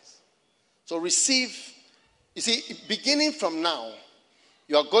their eyes. So receive, you see, beginning from now,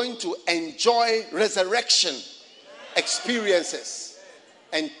 you are going to enjoy resurrection experiences,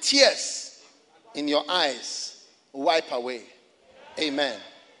 and tears in your eyes wipe away. Amen.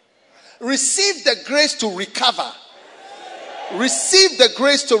 Receive the grace to recover. Receive the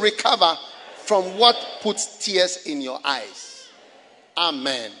grace to recover from what puts tears in your eyes.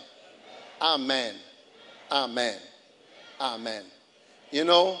 Amen. Amen. Amen. Amen. You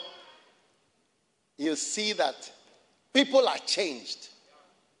know, you see that people are changed.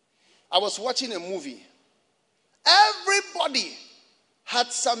 I was watching a movie. Everybody had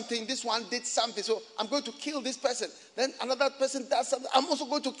something. This one did something. So I'm going to kill this person. Then another person does something. I'm also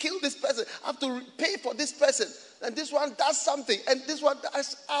going to kill this person. I have to pay for this person. And this one does something. And this one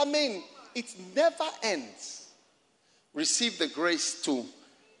does. Amen. It never ends. Receive the grace to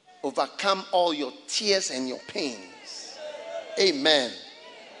overcome all your tears and your pains. Amen.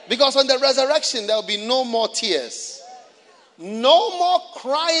 Because on the resurrection, there will be no more tears. No more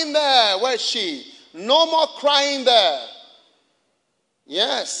crying there. Where is she? No more crying there.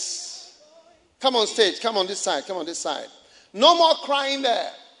 Yes. Come on stage. Come on this side. Come on this side. No more crying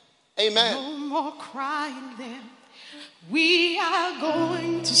there. Amen. No more crying there. We are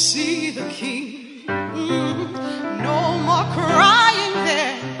going to see the King. No more crying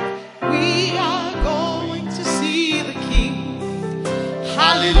there. We are going to see the King.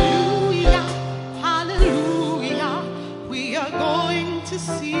 Hallelujah. Hallelujah. We are going to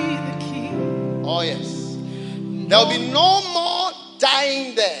see the King. Oh yes. There will be no more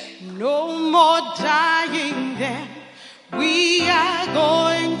dying there. No more dying there. We are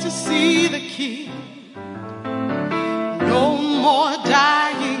going to see the King. No more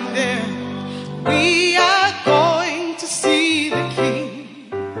dying there. We are going to see the King.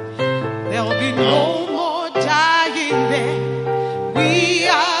 There'll be no more dying there. We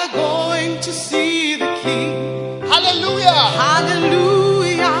are going to see the King. Hallelujah.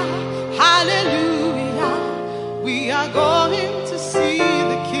 Hallelujah. Hallelujah. We are going to see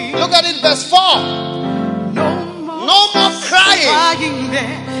the King. Look at it, verse 4. No more crying.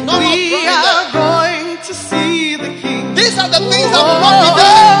 There. No more we crying are there. going to see the King. These are the things that will not be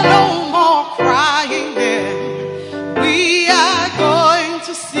there. No more crying there. We are going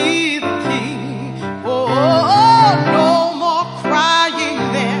to see the King. No more crying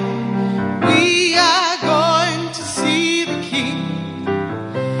there. We are going to see the King.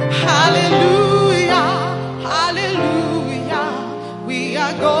 Hallelujah. Hallelujah. We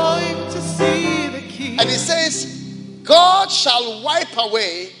are going to see the King. And he says, God shall wipe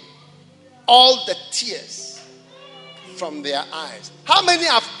away all the tears from their eyes. How many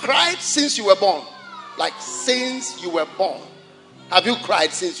have cried since you were born? Like since you were born. Have you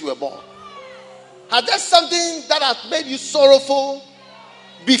cried since you were born? Has there something that has made you sorrowful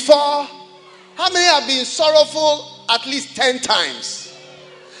before? How many have been sorrowful at least 10 times?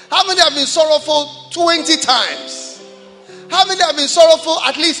 How many have been sorrowful 20 times? How many have been sorrowful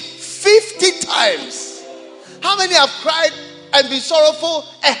at least 50 times? How many have cried and been sorrowful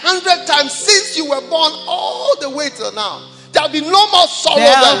 100 times since you were born all the way till now? There'll be no more sorrow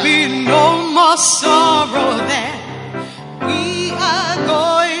There'll be no more sorrow then. We are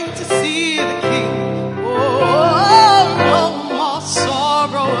going to see the King. Oh, no more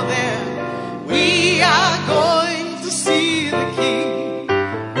sorrow then. We are going to see the King.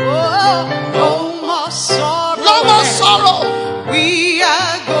 Oh, no more sorrow. No more sorrow. We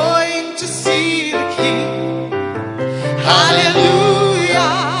are going to see the King. Hallelujah,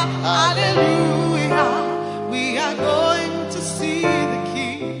 hallelujah. We are going to see the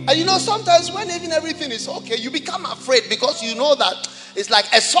King. And you know, sometimes when even everything is okay, you become afraid because you know that it's like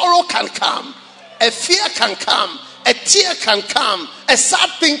a sorrow can come, a fear can come, a tear can come, a sad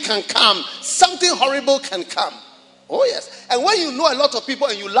thing can come, something horrible can come. Oh yes. And when you know a lot of people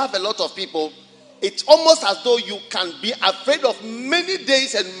and you love a lot of people, it's almost as though you can be afraid of many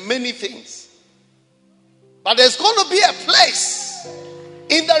days and many things. But there's going to be a place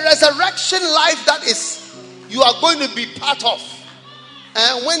in the resurrection life that is you are going to be part of.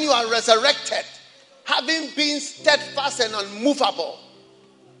 And when you are resurrected, having been steadfast and unmovable,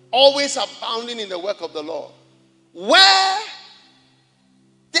 always abounding in the work of the Lord, where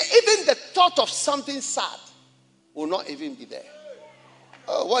even the thought of something sad will not even be there.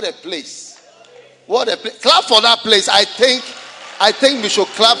 Oh, what a place. What a place. Clap for that place. I think we should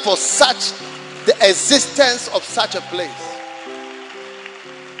clap for such the existence of such a place.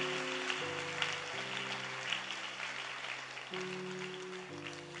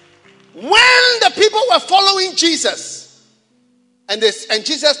 When the people were following Jesus, and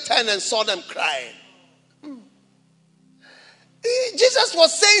Jesus turned and saw them crying, Jesus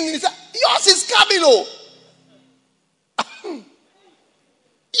was saying, yours is coming, oh.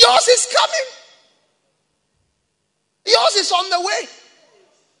 Yours is coming. Yours is on the way.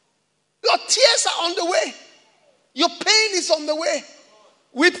 Your tears are on the way. Your pain is on the way.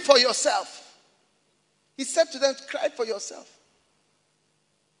 Weep for yourself. He said to them, cry for yourself.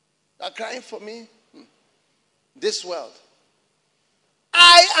 You are crying for me? This world.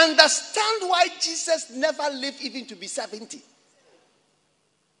 I understand why Jesus never lived even to be 70.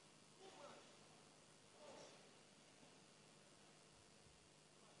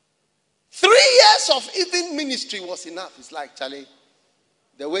 Of even ministry was enough. It's like, Charlie,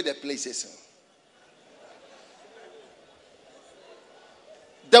 the way the place is.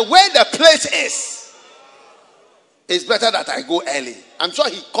 The way the place is, it's better that I go early. I'm sure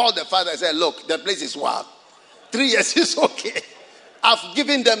he called the father and said, look, the place is wild. 3 years is okay. I've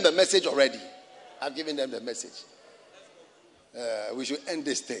given them the message already. I've given them the message. We should end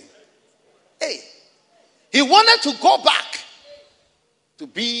this thing. Hey, he wanted to go back to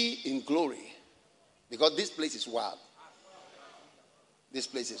be in glory. Because this place is wild. This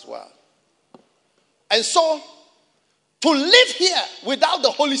place is wild. And so, to live here without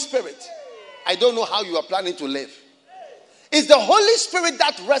the Holy Spirit, I don't know how you are planning to live. It's the Holy Spirit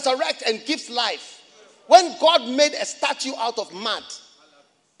that resurrects and gives life. When God made a statue out of mud,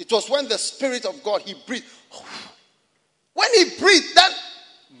 it was when the Spirit of God, he breathed. When he breathed, then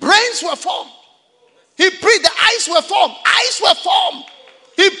brains were formed. He breathed, the eyes were formed. Eyes were formed.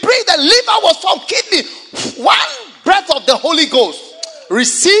 He breathed, the liver was formed, kidney. One breath of the Holy Ghost.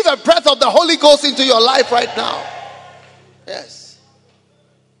 Receive a breath of the Holy Ghost into your life right now. Yes.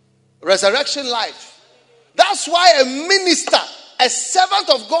 Resurrection life. That's why a minister, a servant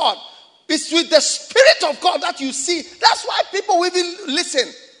of God, is with the Spirit of God that you see. That's why people will even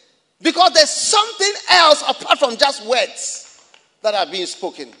listen. Because there's something else apart from just words that are being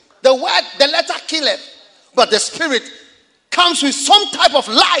spoken. The word, the letter killeth, but the Spirit comes with some type of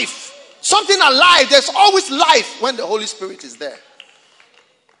life. Something alive. There's always life when the Holy Spirit is there.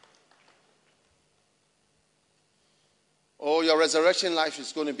 Oh, your resurrection life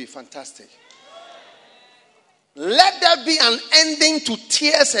is going to be fantastic. Let there be an ending to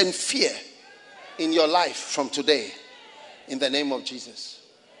tears and fear in your life from today. In the name of Jesus.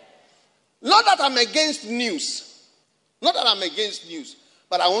 Not that I'm against news. Not that I'm against news.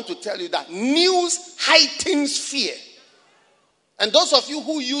 But I want to tell you that news heightens fear. And those of you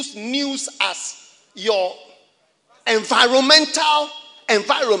who use news as your environmental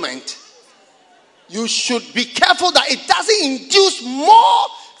environment, you should be careful that it doesn't induce more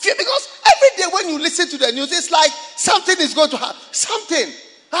fear. Because every day when you listen to the news, it's like something is going to happen. Something.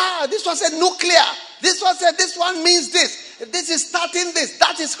 This one said nuclear. This one said this one means this. this is starting this,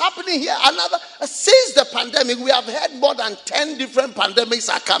 that is happening here. Another, since the pandemic, we have heard more than 10 different pandemics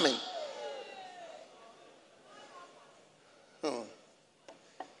are coming.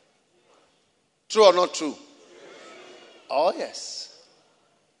 True or not true? Oh, yes.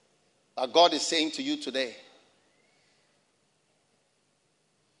 But God is saying to you today,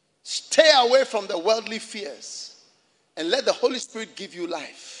 stay away from the worldly fears and let the Holy Spirit give you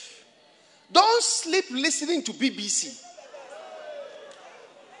life. Don't sleep listening to BBC.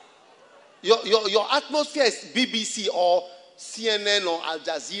 Your atmosphere is BBC or CNN or Al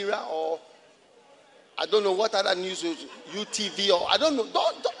Jazeera or I don't know what other news, UTV or I don't know.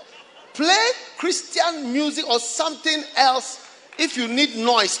 Don't play Christian music or something else. If you need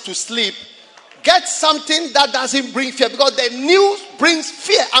noise to sleep, get something that doesn't bring fear, because the news brings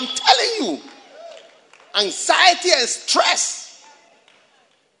fear. I'm telling you. Anxiety and stress.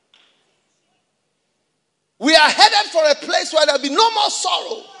 We are headed for a place where there'll be no more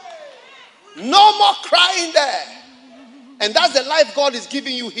sorrow. No more crying there. And that's the life God is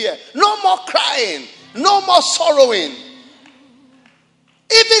giving you here. No more crying. No more sorrowing.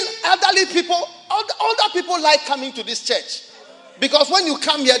 Even elderly people, older people like coming to this church. Because when you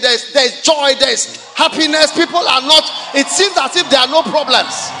come here, there's joy, there's happiness. People are not, it seems as if there are no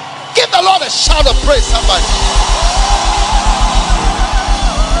problems. Give the Lord a shout of praise, somebody.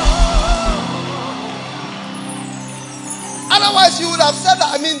 Otherwise, you would have said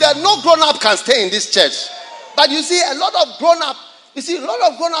that, that no grown-up can stay in this church. But you see, a lot of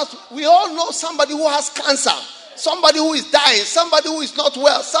grown-ups, we all know somebody who has cancer, somebody who is dying, somebody who is not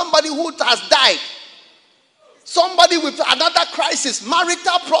well, somebody who has died, somebody with another crisis,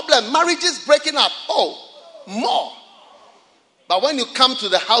 marital problem, marriages breaking up. Oh, more. But when you come to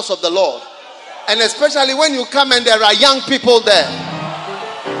the house of the Lord, and especially when you come and there are young people there,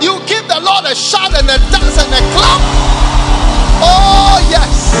 you give the Lord a shout and a dance and a clap. Oh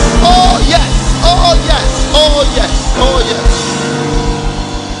yes, oh yes, oh yes, oh yes, oh yes.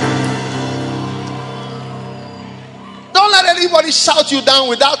 Don't let anybody shout you down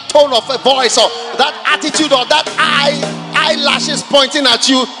with that tone of a voice or that attitude or that eyelashes pointing at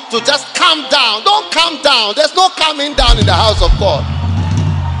you to just calm down. Don't calm down. There's no calming down in the house of God.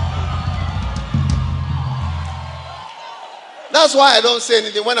 That's why I don't say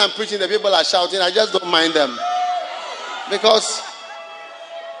anything. When I'm preaching, the people are shouting. I just don't mind them. Because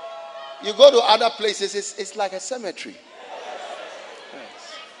you go to other places, it's like a cemetery.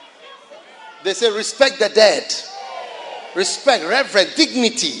 Yes. They say respect the dead. Respect, reverence,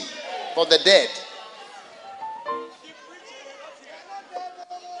 dignity for the dead.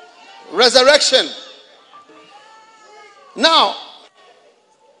 Resurrection. Now,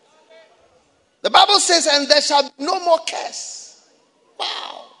 the Bible says, and there shall be no more curse.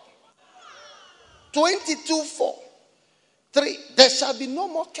 Wow. 22:4. 3. There shall be no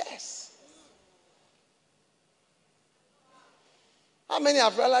more curse. How many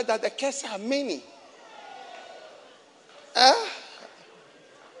have realized that the curses are many?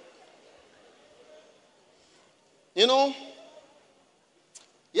 You know,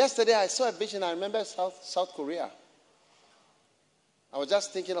 yesterday I saw a vision. I remember South Korea. I was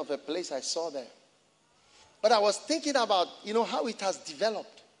just thinking of a place I saw there. But I was thinking about, how it has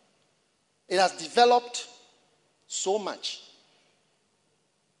developed. It has developed so much.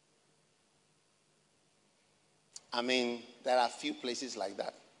 There are a few places like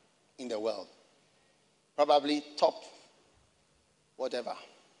that in the world. Probably top, whatever.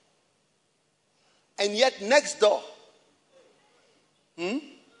 And yet next door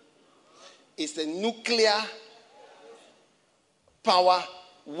is the nuclear power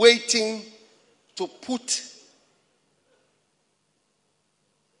waiting to put.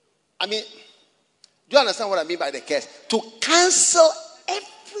 Do you understand what I mean by the curse? To cancel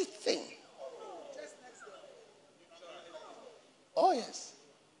everything. Oh, yes.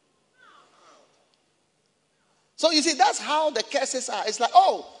 So you see, that's how the curses are. It's like,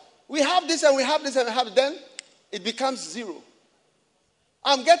 we have this and we have this and we have it. Then it becomes zero.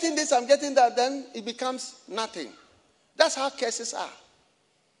 I'm getting this, I'm getting that. Then it becomes nothing. That's how curses are.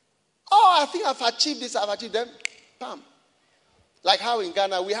 I think I've achieved this, I've achieved them. Bam. Like how in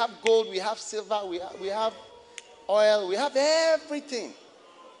Ghana, we have gold, we have silver, we have oil, we have everything.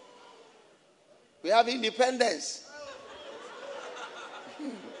 We have independence.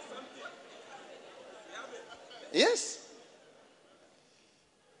 Yes.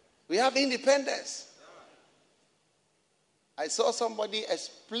 We have independence. I saw somebody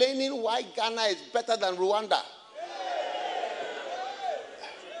explaining why Ghana is better than Rwanda.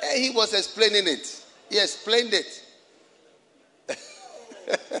 He was explaining it. He explained it.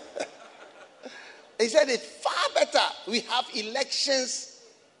 He said it's far better. We have elections.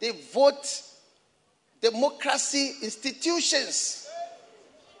 They vote. Democracy, institutions.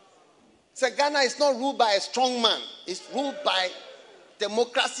 So Ghana is not ruled by a strong man. It's ruled by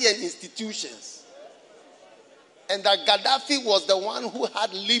democracy and institutions. And that Gaddafi was the one who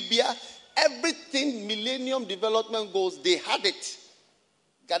had Libya. Everything, Millennium Development Goals, they had it.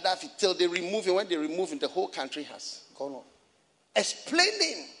 Gaddafi, till they remove him. When they remove him, the whole country has gone on.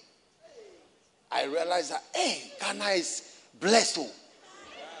 Explaining. I realized that, hey, Ghana is blessed.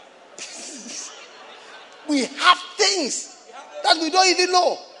 We have things that we don't even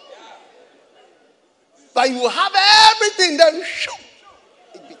know. But you have everything, then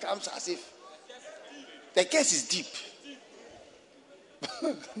it becomes as if the case is deep.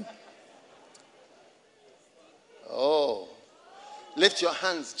 Oh, lift your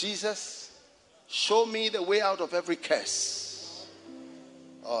hands. Jesus, show me the way out of every curse.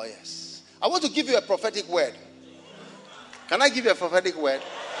 Oh, yes. I want to give you a prophetic word. Can I give you a prophetic word?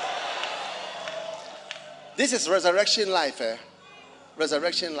 This is resurrection life,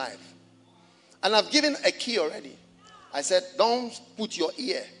 Resurrection life. And I've given a key already. I said, don't put your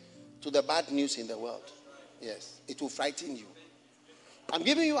ear to the bad news in the world. Yes, it will frighten you. I'm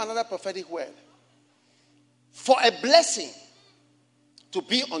giving you another prophetic word. For a blessing to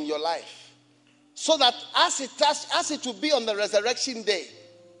be on your life. So that as it will be on the resurrection day,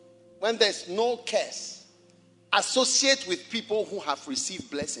 when there's no curse, associate with people who have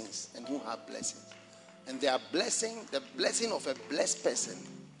received blessings and who have blessings. And their blessing, the blessing of a blessed person,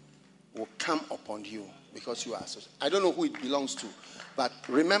 will come upon you because you are associated. I don't know who it belongs to, but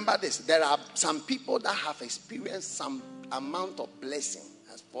remember this. There are some people that have experienced some amount of blessing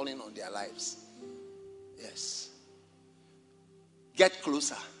has fallen on their lives. Yes. Get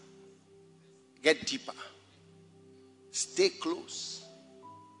closer. Get deeper. Stay close.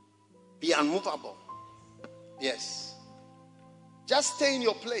 Be unmovable. Yes. Just stay in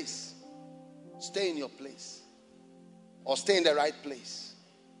your place. Stay in your place. Or stay in the right place.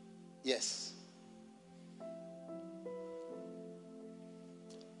 Yes.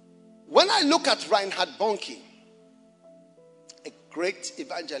 When I look at Reinhard Bonnke, a great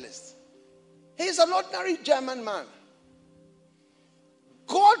evangelist, he's an ordinary German man.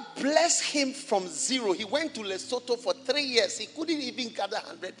 God blessed him from zero. He went to Lesotho for 3 years. He couldn't even gather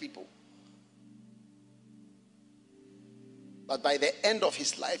 100 people. But by the end of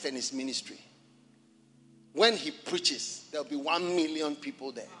his life and his ministry, when he preaches, there'll be 1 million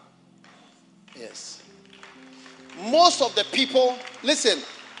people there. Yes. Most of the people, listen,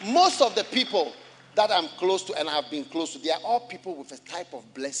 most of the people that I'm close to and I've been close to, they are all people with a type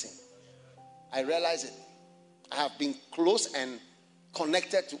of blessing. I realize it. I have been close and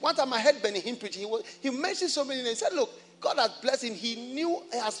connected to. One time I heard Benny Hinn preaching. He mentioned so many names. He said, look, God has blessed him. He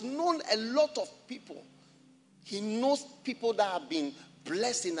has known a lot of people. He knows people that have been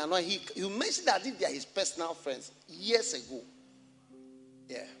blessed in anointing. He mentioned that they are his personal friends years ago.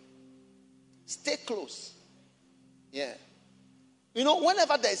 Yeah. Stay close. Yeah. You know,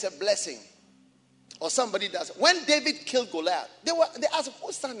 whenever there is a blessing or somebody does, when David killed Goliath, they asked,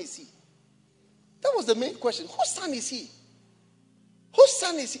 whose son is he? That was the main question. Whose son is he? Whose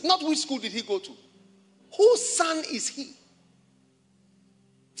son is he? Not which school did he go to. Whose son is he?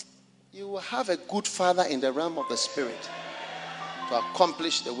 You will have a good father in the realm of the spirit to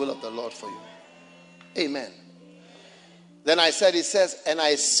accomplish the will of the Lord for you. Amen. Then it says, and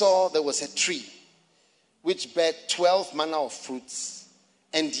I saw there was a tree which bare 12 manner of fruits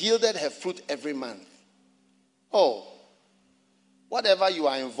and yielded her fruit every month. Oh, whatever you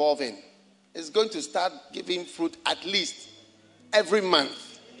are involved in is going to start giving fruit at least every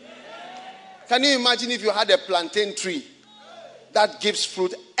month. Can you imagine if you had a plantain tree that gives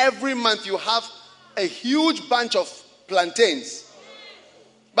fruit every month? You have a huge bunch of plantains.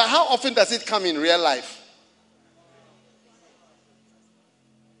 But how often does it come in real life?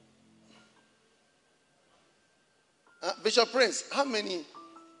 Bishop Prince, how many?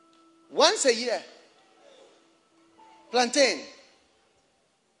 Once a year. Plantain.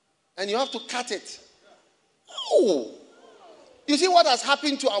 And you have to cut it. Oh. You see what has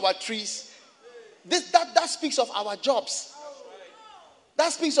happened to our trees? That speaks of our jobs.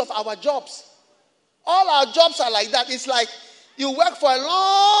 That speaks of our jobs. All our jobs are like that. It's like you work for a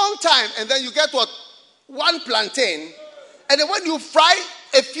long time and then you get what? One plantain. And then when you fry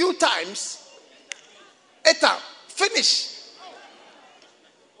a few times, finish.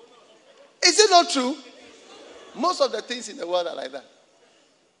 Is it not true? Most of the things in the world are like that.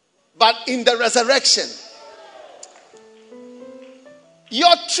 But in the resurrection,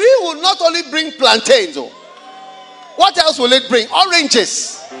 your tree will not only bring plantains. What else will it bring?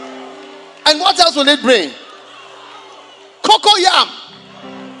 Oranges. And what else will it bring? Cocoa yam.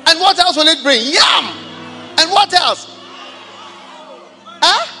 And what else will it bring? Yam. And what else?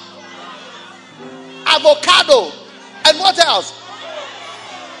 Avocado. And what else?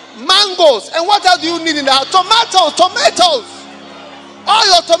 Mangoes. And what else do you need in the house? Tomatoes. All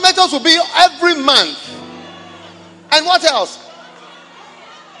your tomatoes will be every month. And what else?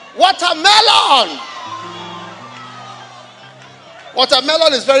 Watermelon.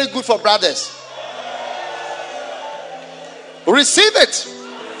 Watermelon is very good for brothers. Receive it.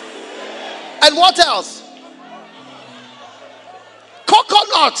 And what else?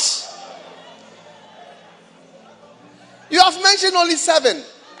 Coconuts. You have mentioned only 7.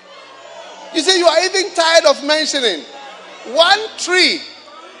 You say you are even tired of mentioning 1 tree.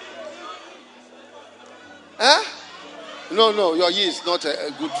 Huh? No, your year is not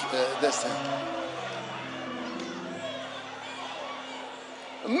a good destiny.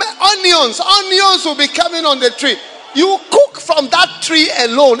 Onions will be coming on the tree. You cook from that tree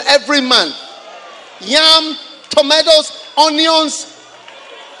alone every month. Yam, tomatoes, onions,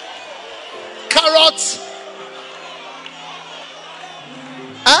 carrots.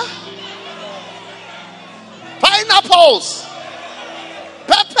 Pineapples,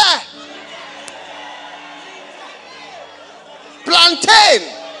 pepper, plantain,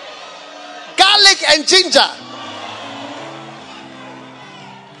 garlic and ginger.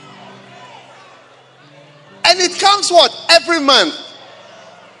 And it comes what? Every month.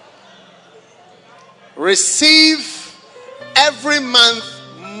 Receive every month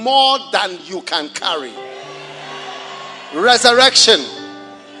more than you can carry. Resurrection.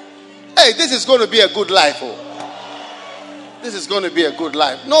 Hey, this is going to be a good life. Oh. This is going to be a good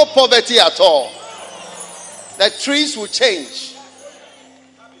life. No poverty at all. The trees will change.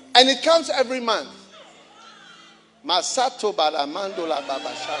 And it comes every month. Masato Baramandola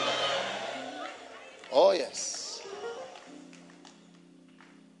Babashanga. Oh, yes.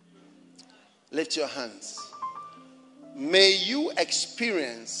 Lift your hands. May you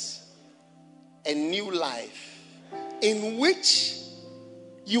experience a new life in which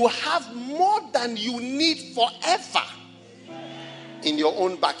you have more than you need forever in your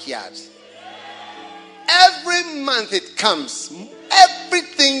own backyard. Every month it comes.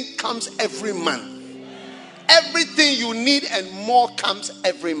 Everything comes every month. Everything you need and more comes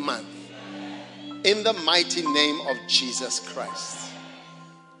every month. In the mighty name of Jesus Christ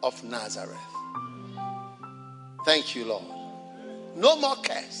of Nazareth. Thank you, Lord. No more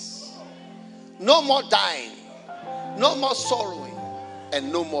curse. No more dying. No more sorrowing.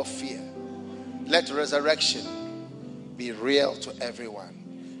 And no more fear. Let resurrection be real to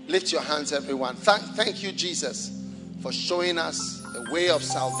everyone. Lift your hands, everyone. Thank you, Jesus, for showing us the way of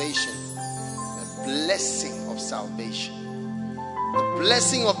salvation. The blessing of salvation. The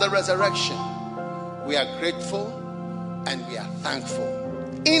blessing of the resurrection. We are grateful and we are thankful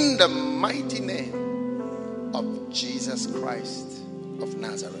in the mighty name of Jesus Christ of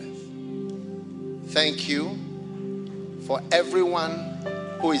Nazareth. Thank you for everyone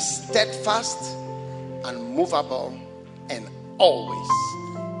who is steadfast and movable and always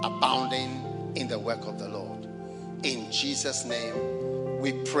abounding in the work of the Lord. In Jesus' name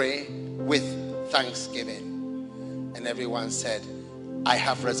we pray with thanksgiving. And everyone said, I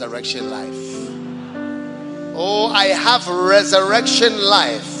have resurrection life. Oh, I have resurrection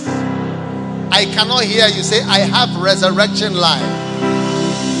life. I cannot hear you say, I have resurrection life.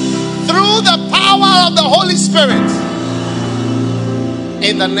 Through the power of the Holy Spirit.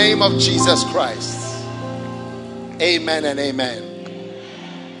 In the name of Jesus Christ. Amen and amen.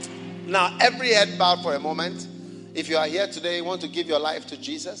 Now, every head bowed for a moment. If you are here today, you want to give your life to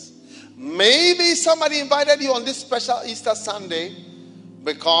Jesus. Maybe somebody invited you on this special Easter Sunday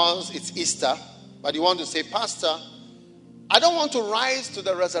because it's Easter. But you want to say, Pastor, I don't want to rise to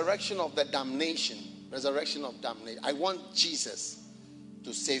the resurrection of the damnation. Resurrection of damnation. I want Jesus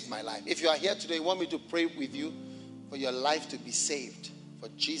to save my life. If you are here today, you want me to pray with you for your life to be saved. For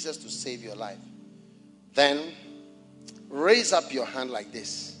Jesus to save your life. Then raise up your hand like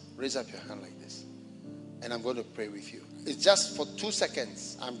this. Raise up your hand like this. And I'm going to pray with you. It's just for 2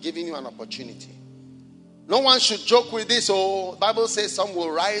 seconds. I'm giving you an opportunity. No one should joke with this. Oh, the Bible says some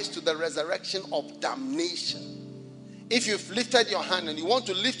will rise to the resurrection of damnation. If you've lifted your hand and you want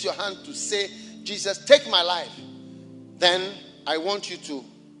to lift your hand to say, Jesus, take my life, then I want you to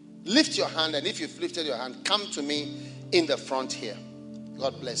lift your hand. And if you've lifted your hand, come to me in the front here.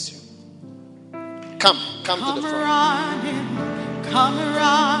 God bless you. Come to the front. Come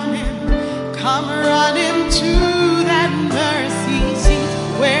running to that mercy seat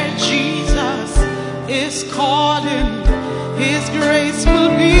where Jesus is calling. His grace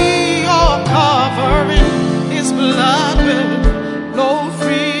will be your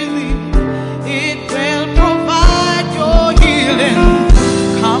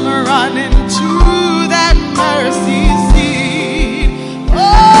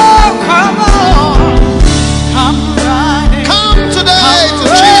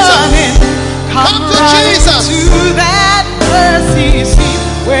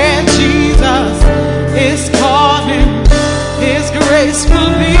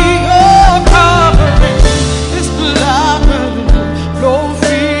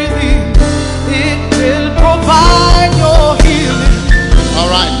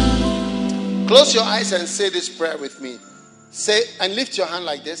Close your eyes and say this prayer with me. Say, and lift your hand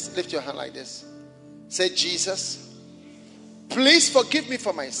like this. Lift your hand like this. Say, Jesus, please forgive me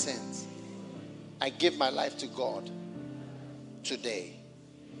for my sins. I give my life to God today.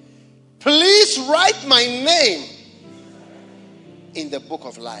 Please write my name in the book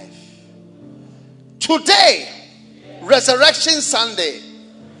of life. Today, Resurrection Sunday,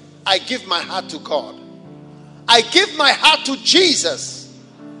 I give my heart to God. I give my heart to Jesus.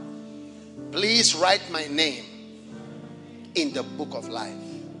 Please write my name in the book of life.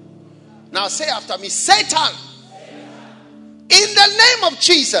 Now say after me, Satan, in the name of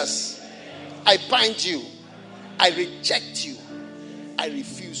Jesus, I bind you. I reject you. I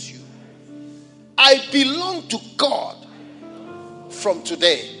refuse you. I belong to God from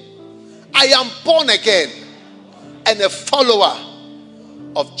today. I am born again and a follower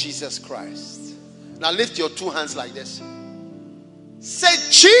of Jesus Christ. Now lift your two hands like this. Say,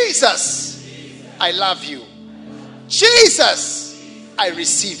 Jesus, I love you. Jesus, I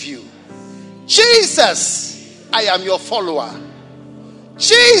receive you. Jesus, I am your follower.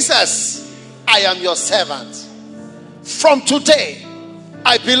 Jesus, I am your servant. From today,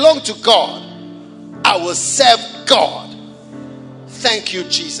 I belong to God. I will serve God. Thank you,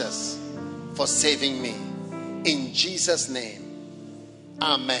 Jesus, for saving me. In Jesus' name,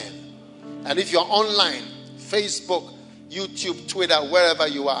 amen. And if you're online, Facebook, YouTube, Twitter, wherever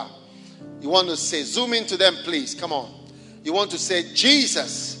you are, you want to say, zoom into them, please. Come on. You want to say,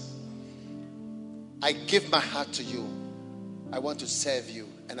 Jesus, I give my heart to you. I want to serve you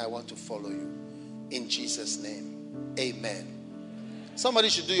and I want to follow you. In Jesus' name, amen. Somebody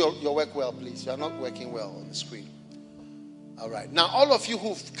should do your work well, please. You are not working well on the screen. All right. Now, all of you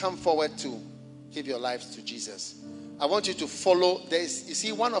who've come forward to give your lives to Jesus, I want you to follow. You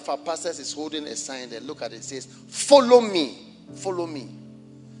see, one of our pastors is holding a sign there. Look at it. It says, follow me. Follow me.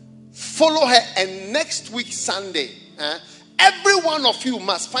 Follow her. And next week, Sunday, every one of you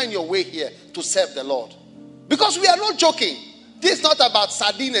must find your way here to serve the Lord. Because we are not joking. This is not about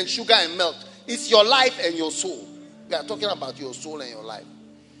sardine and sugar and milk. It's your life and your soul. We are talking about your soul and your life.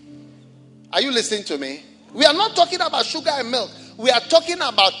 Are you listening to me? We are not talking about sugar and milk. We are talking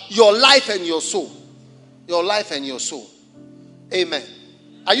about your life and your soul. Your life and your soul. Amen.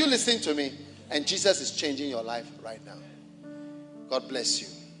 Are you listening to me? And Jesus is changing your life right now. God bless you.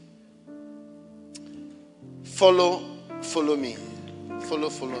 Follow me. Follow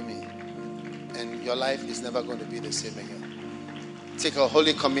me. And your life is never going to be the same again. Take a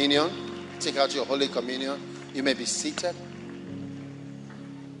Holy Communion. Take out your Holy Communion. You may be seated.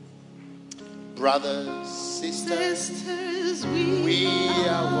 Brothers, sisters, we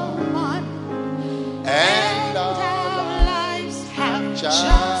are one. And our lives have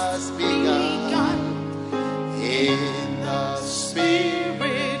just begun. In the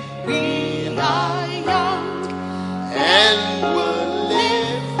Spirit we are young and will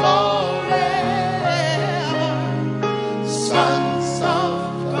live forever. Sons of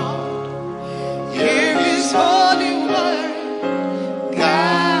God, hear His holy word.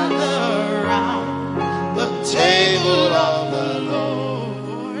 Gather round the table of the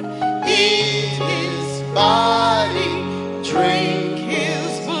Lord. Eat His body, drink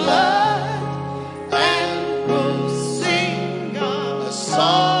His blood, and we'll sing a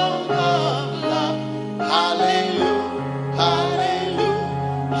song of love. Hallelujah, hallelujah,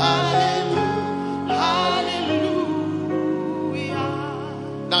 hallelujah,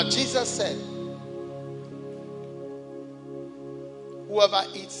 hallelujah. Now Jesus said, whoever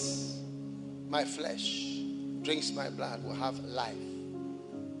eats my flesh, drinks my blood, will have life.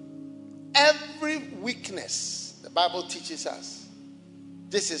 Every weakness, the Bible teaches us,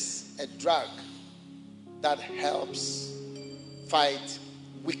 this is a drug that helps fight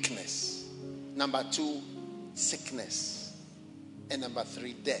weakness. Number 2, sickness. And number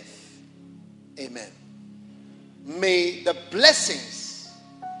 3, death. Amen. May the blessings,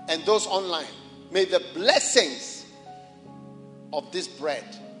 and those online, may the blessings of this bread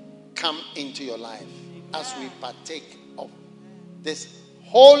come into your life as we partake of this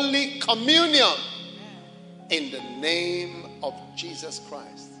Holy Communion in the name of Jesus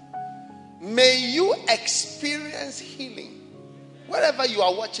Christ. May you experience healing wherever you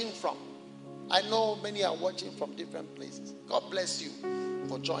are watching from. I know many are watching from different places. God bless you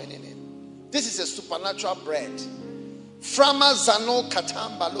for joining in. This is a supernatural bread. Frama Zano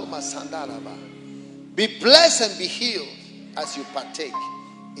Katambalo Masandaraba. Be blessed and be healed as you partake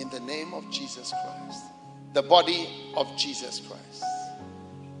in the name of Jesus Christ. The body of Jesus Christ.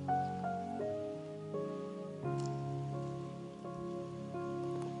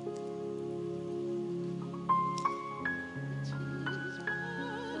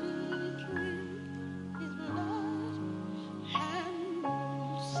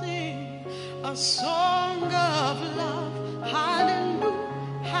 song of love.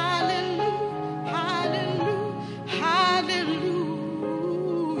 Hallelujah, hallelujah, hallelujah, hallelujah.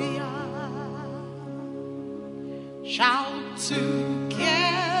 Shout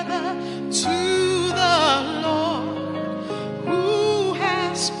together to the Lord, who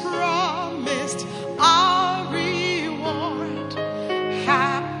has promised our reward,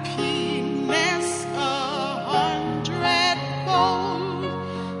 happiness 100-fold,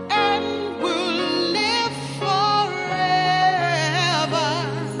 and will live forever.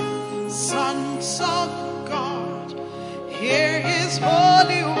 Sons of God, hear His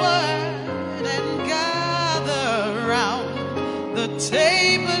holy word and gather round the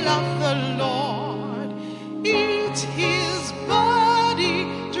table of the Lord. Eat His body,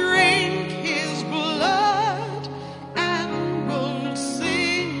 drink His blood, and we'll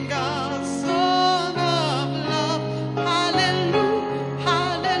sing a song of love. Hallelujah,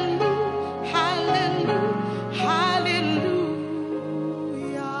 hallelujah, hallelujah, hallelujah.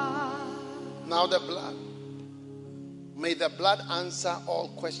 Now the blood. May the blood answer all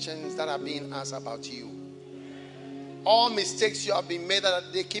questions that are being asked about you. All mistakes you have been made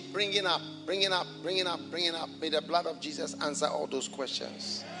that they keep bringing up. May the blood of Jesus answer all those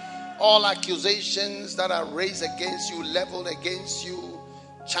questions. All accusations that are raised against you, leveled against you,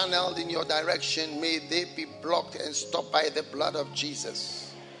 channeled in your direction, may they be blocked and stopped by the blood of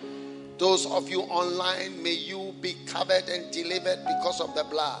Jesus. Those of you online, may you be covered and delivered because of the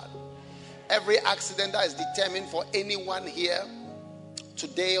blood. Every accident that is determined for anyone here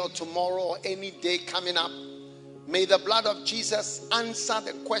today or tomorrow or any day coming up, may the blood of Jesus answer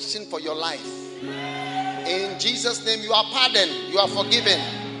the question for your life. In Jesus' name, you are pardoned, you are forgiven,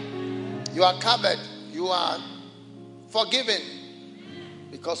 you are covered, you are forgiven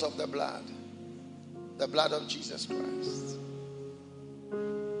because of the blood of Jesus Christ.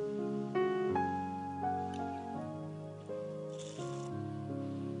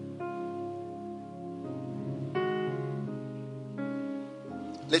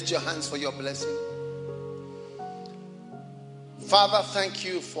 Lift your hands for your blessing. Father, thank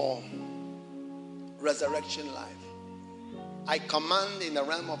you for resurrection life. I command in the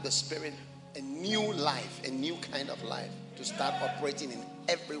realm of the Spirit a new life, a new kind of life to start operating in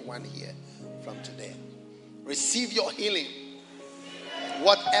everyone here from today. Receive your healing.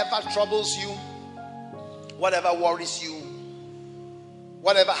 Whatever troubles you, whatever worries you,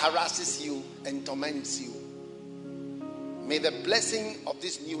 whatever harasses you and torments you, may the blessing of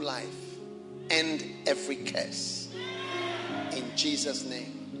this new life end every curse. In Jesus'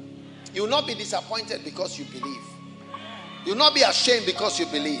 name. You will not be disappointed because you believe. You will not be ashamed because you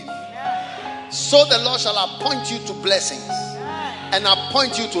believe. So the Lord shall appoint you to blessings, and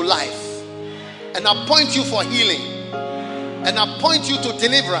appoint you to life, and appoint you for healing, and appoint you to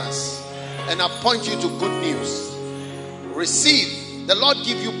deliverance, and appoint you to good news. Receive. The Lord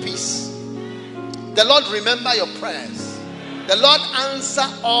give you peace. The Lord remember your prayers. The Lord answer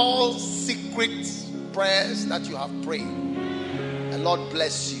all secret prayers that you have prayed. The Lord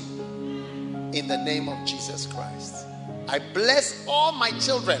bless you in the name of Jesus Christ. I bless all my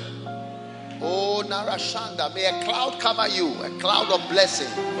children. Oh, Narashanda, may a cloud cover you, a cloud of blessing,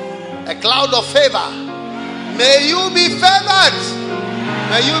 a cloud of favor. May you be favored.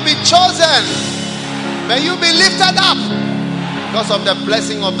 May you be chosen. May you be lifted up because of the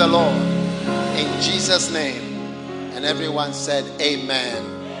blessing of the Lord. In Jesus' name. And everyone said, Amen.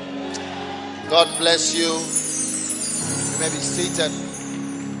 God bless you. You may be seated.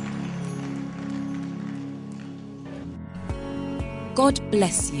 God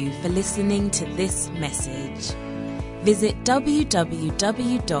bless you for listening to this message. Visit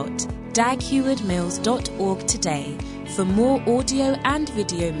www.daghewardmills.org today for more audio and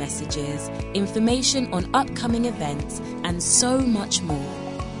video messages, information on upcoming events, and so much more.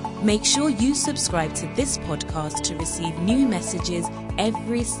 Make sure you subscribe to this podcast to receive new messages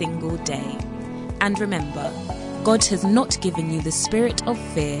every single day. And remember, God has not given you the spirit of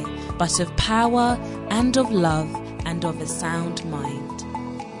fear, but of power and of love and of a sound mind.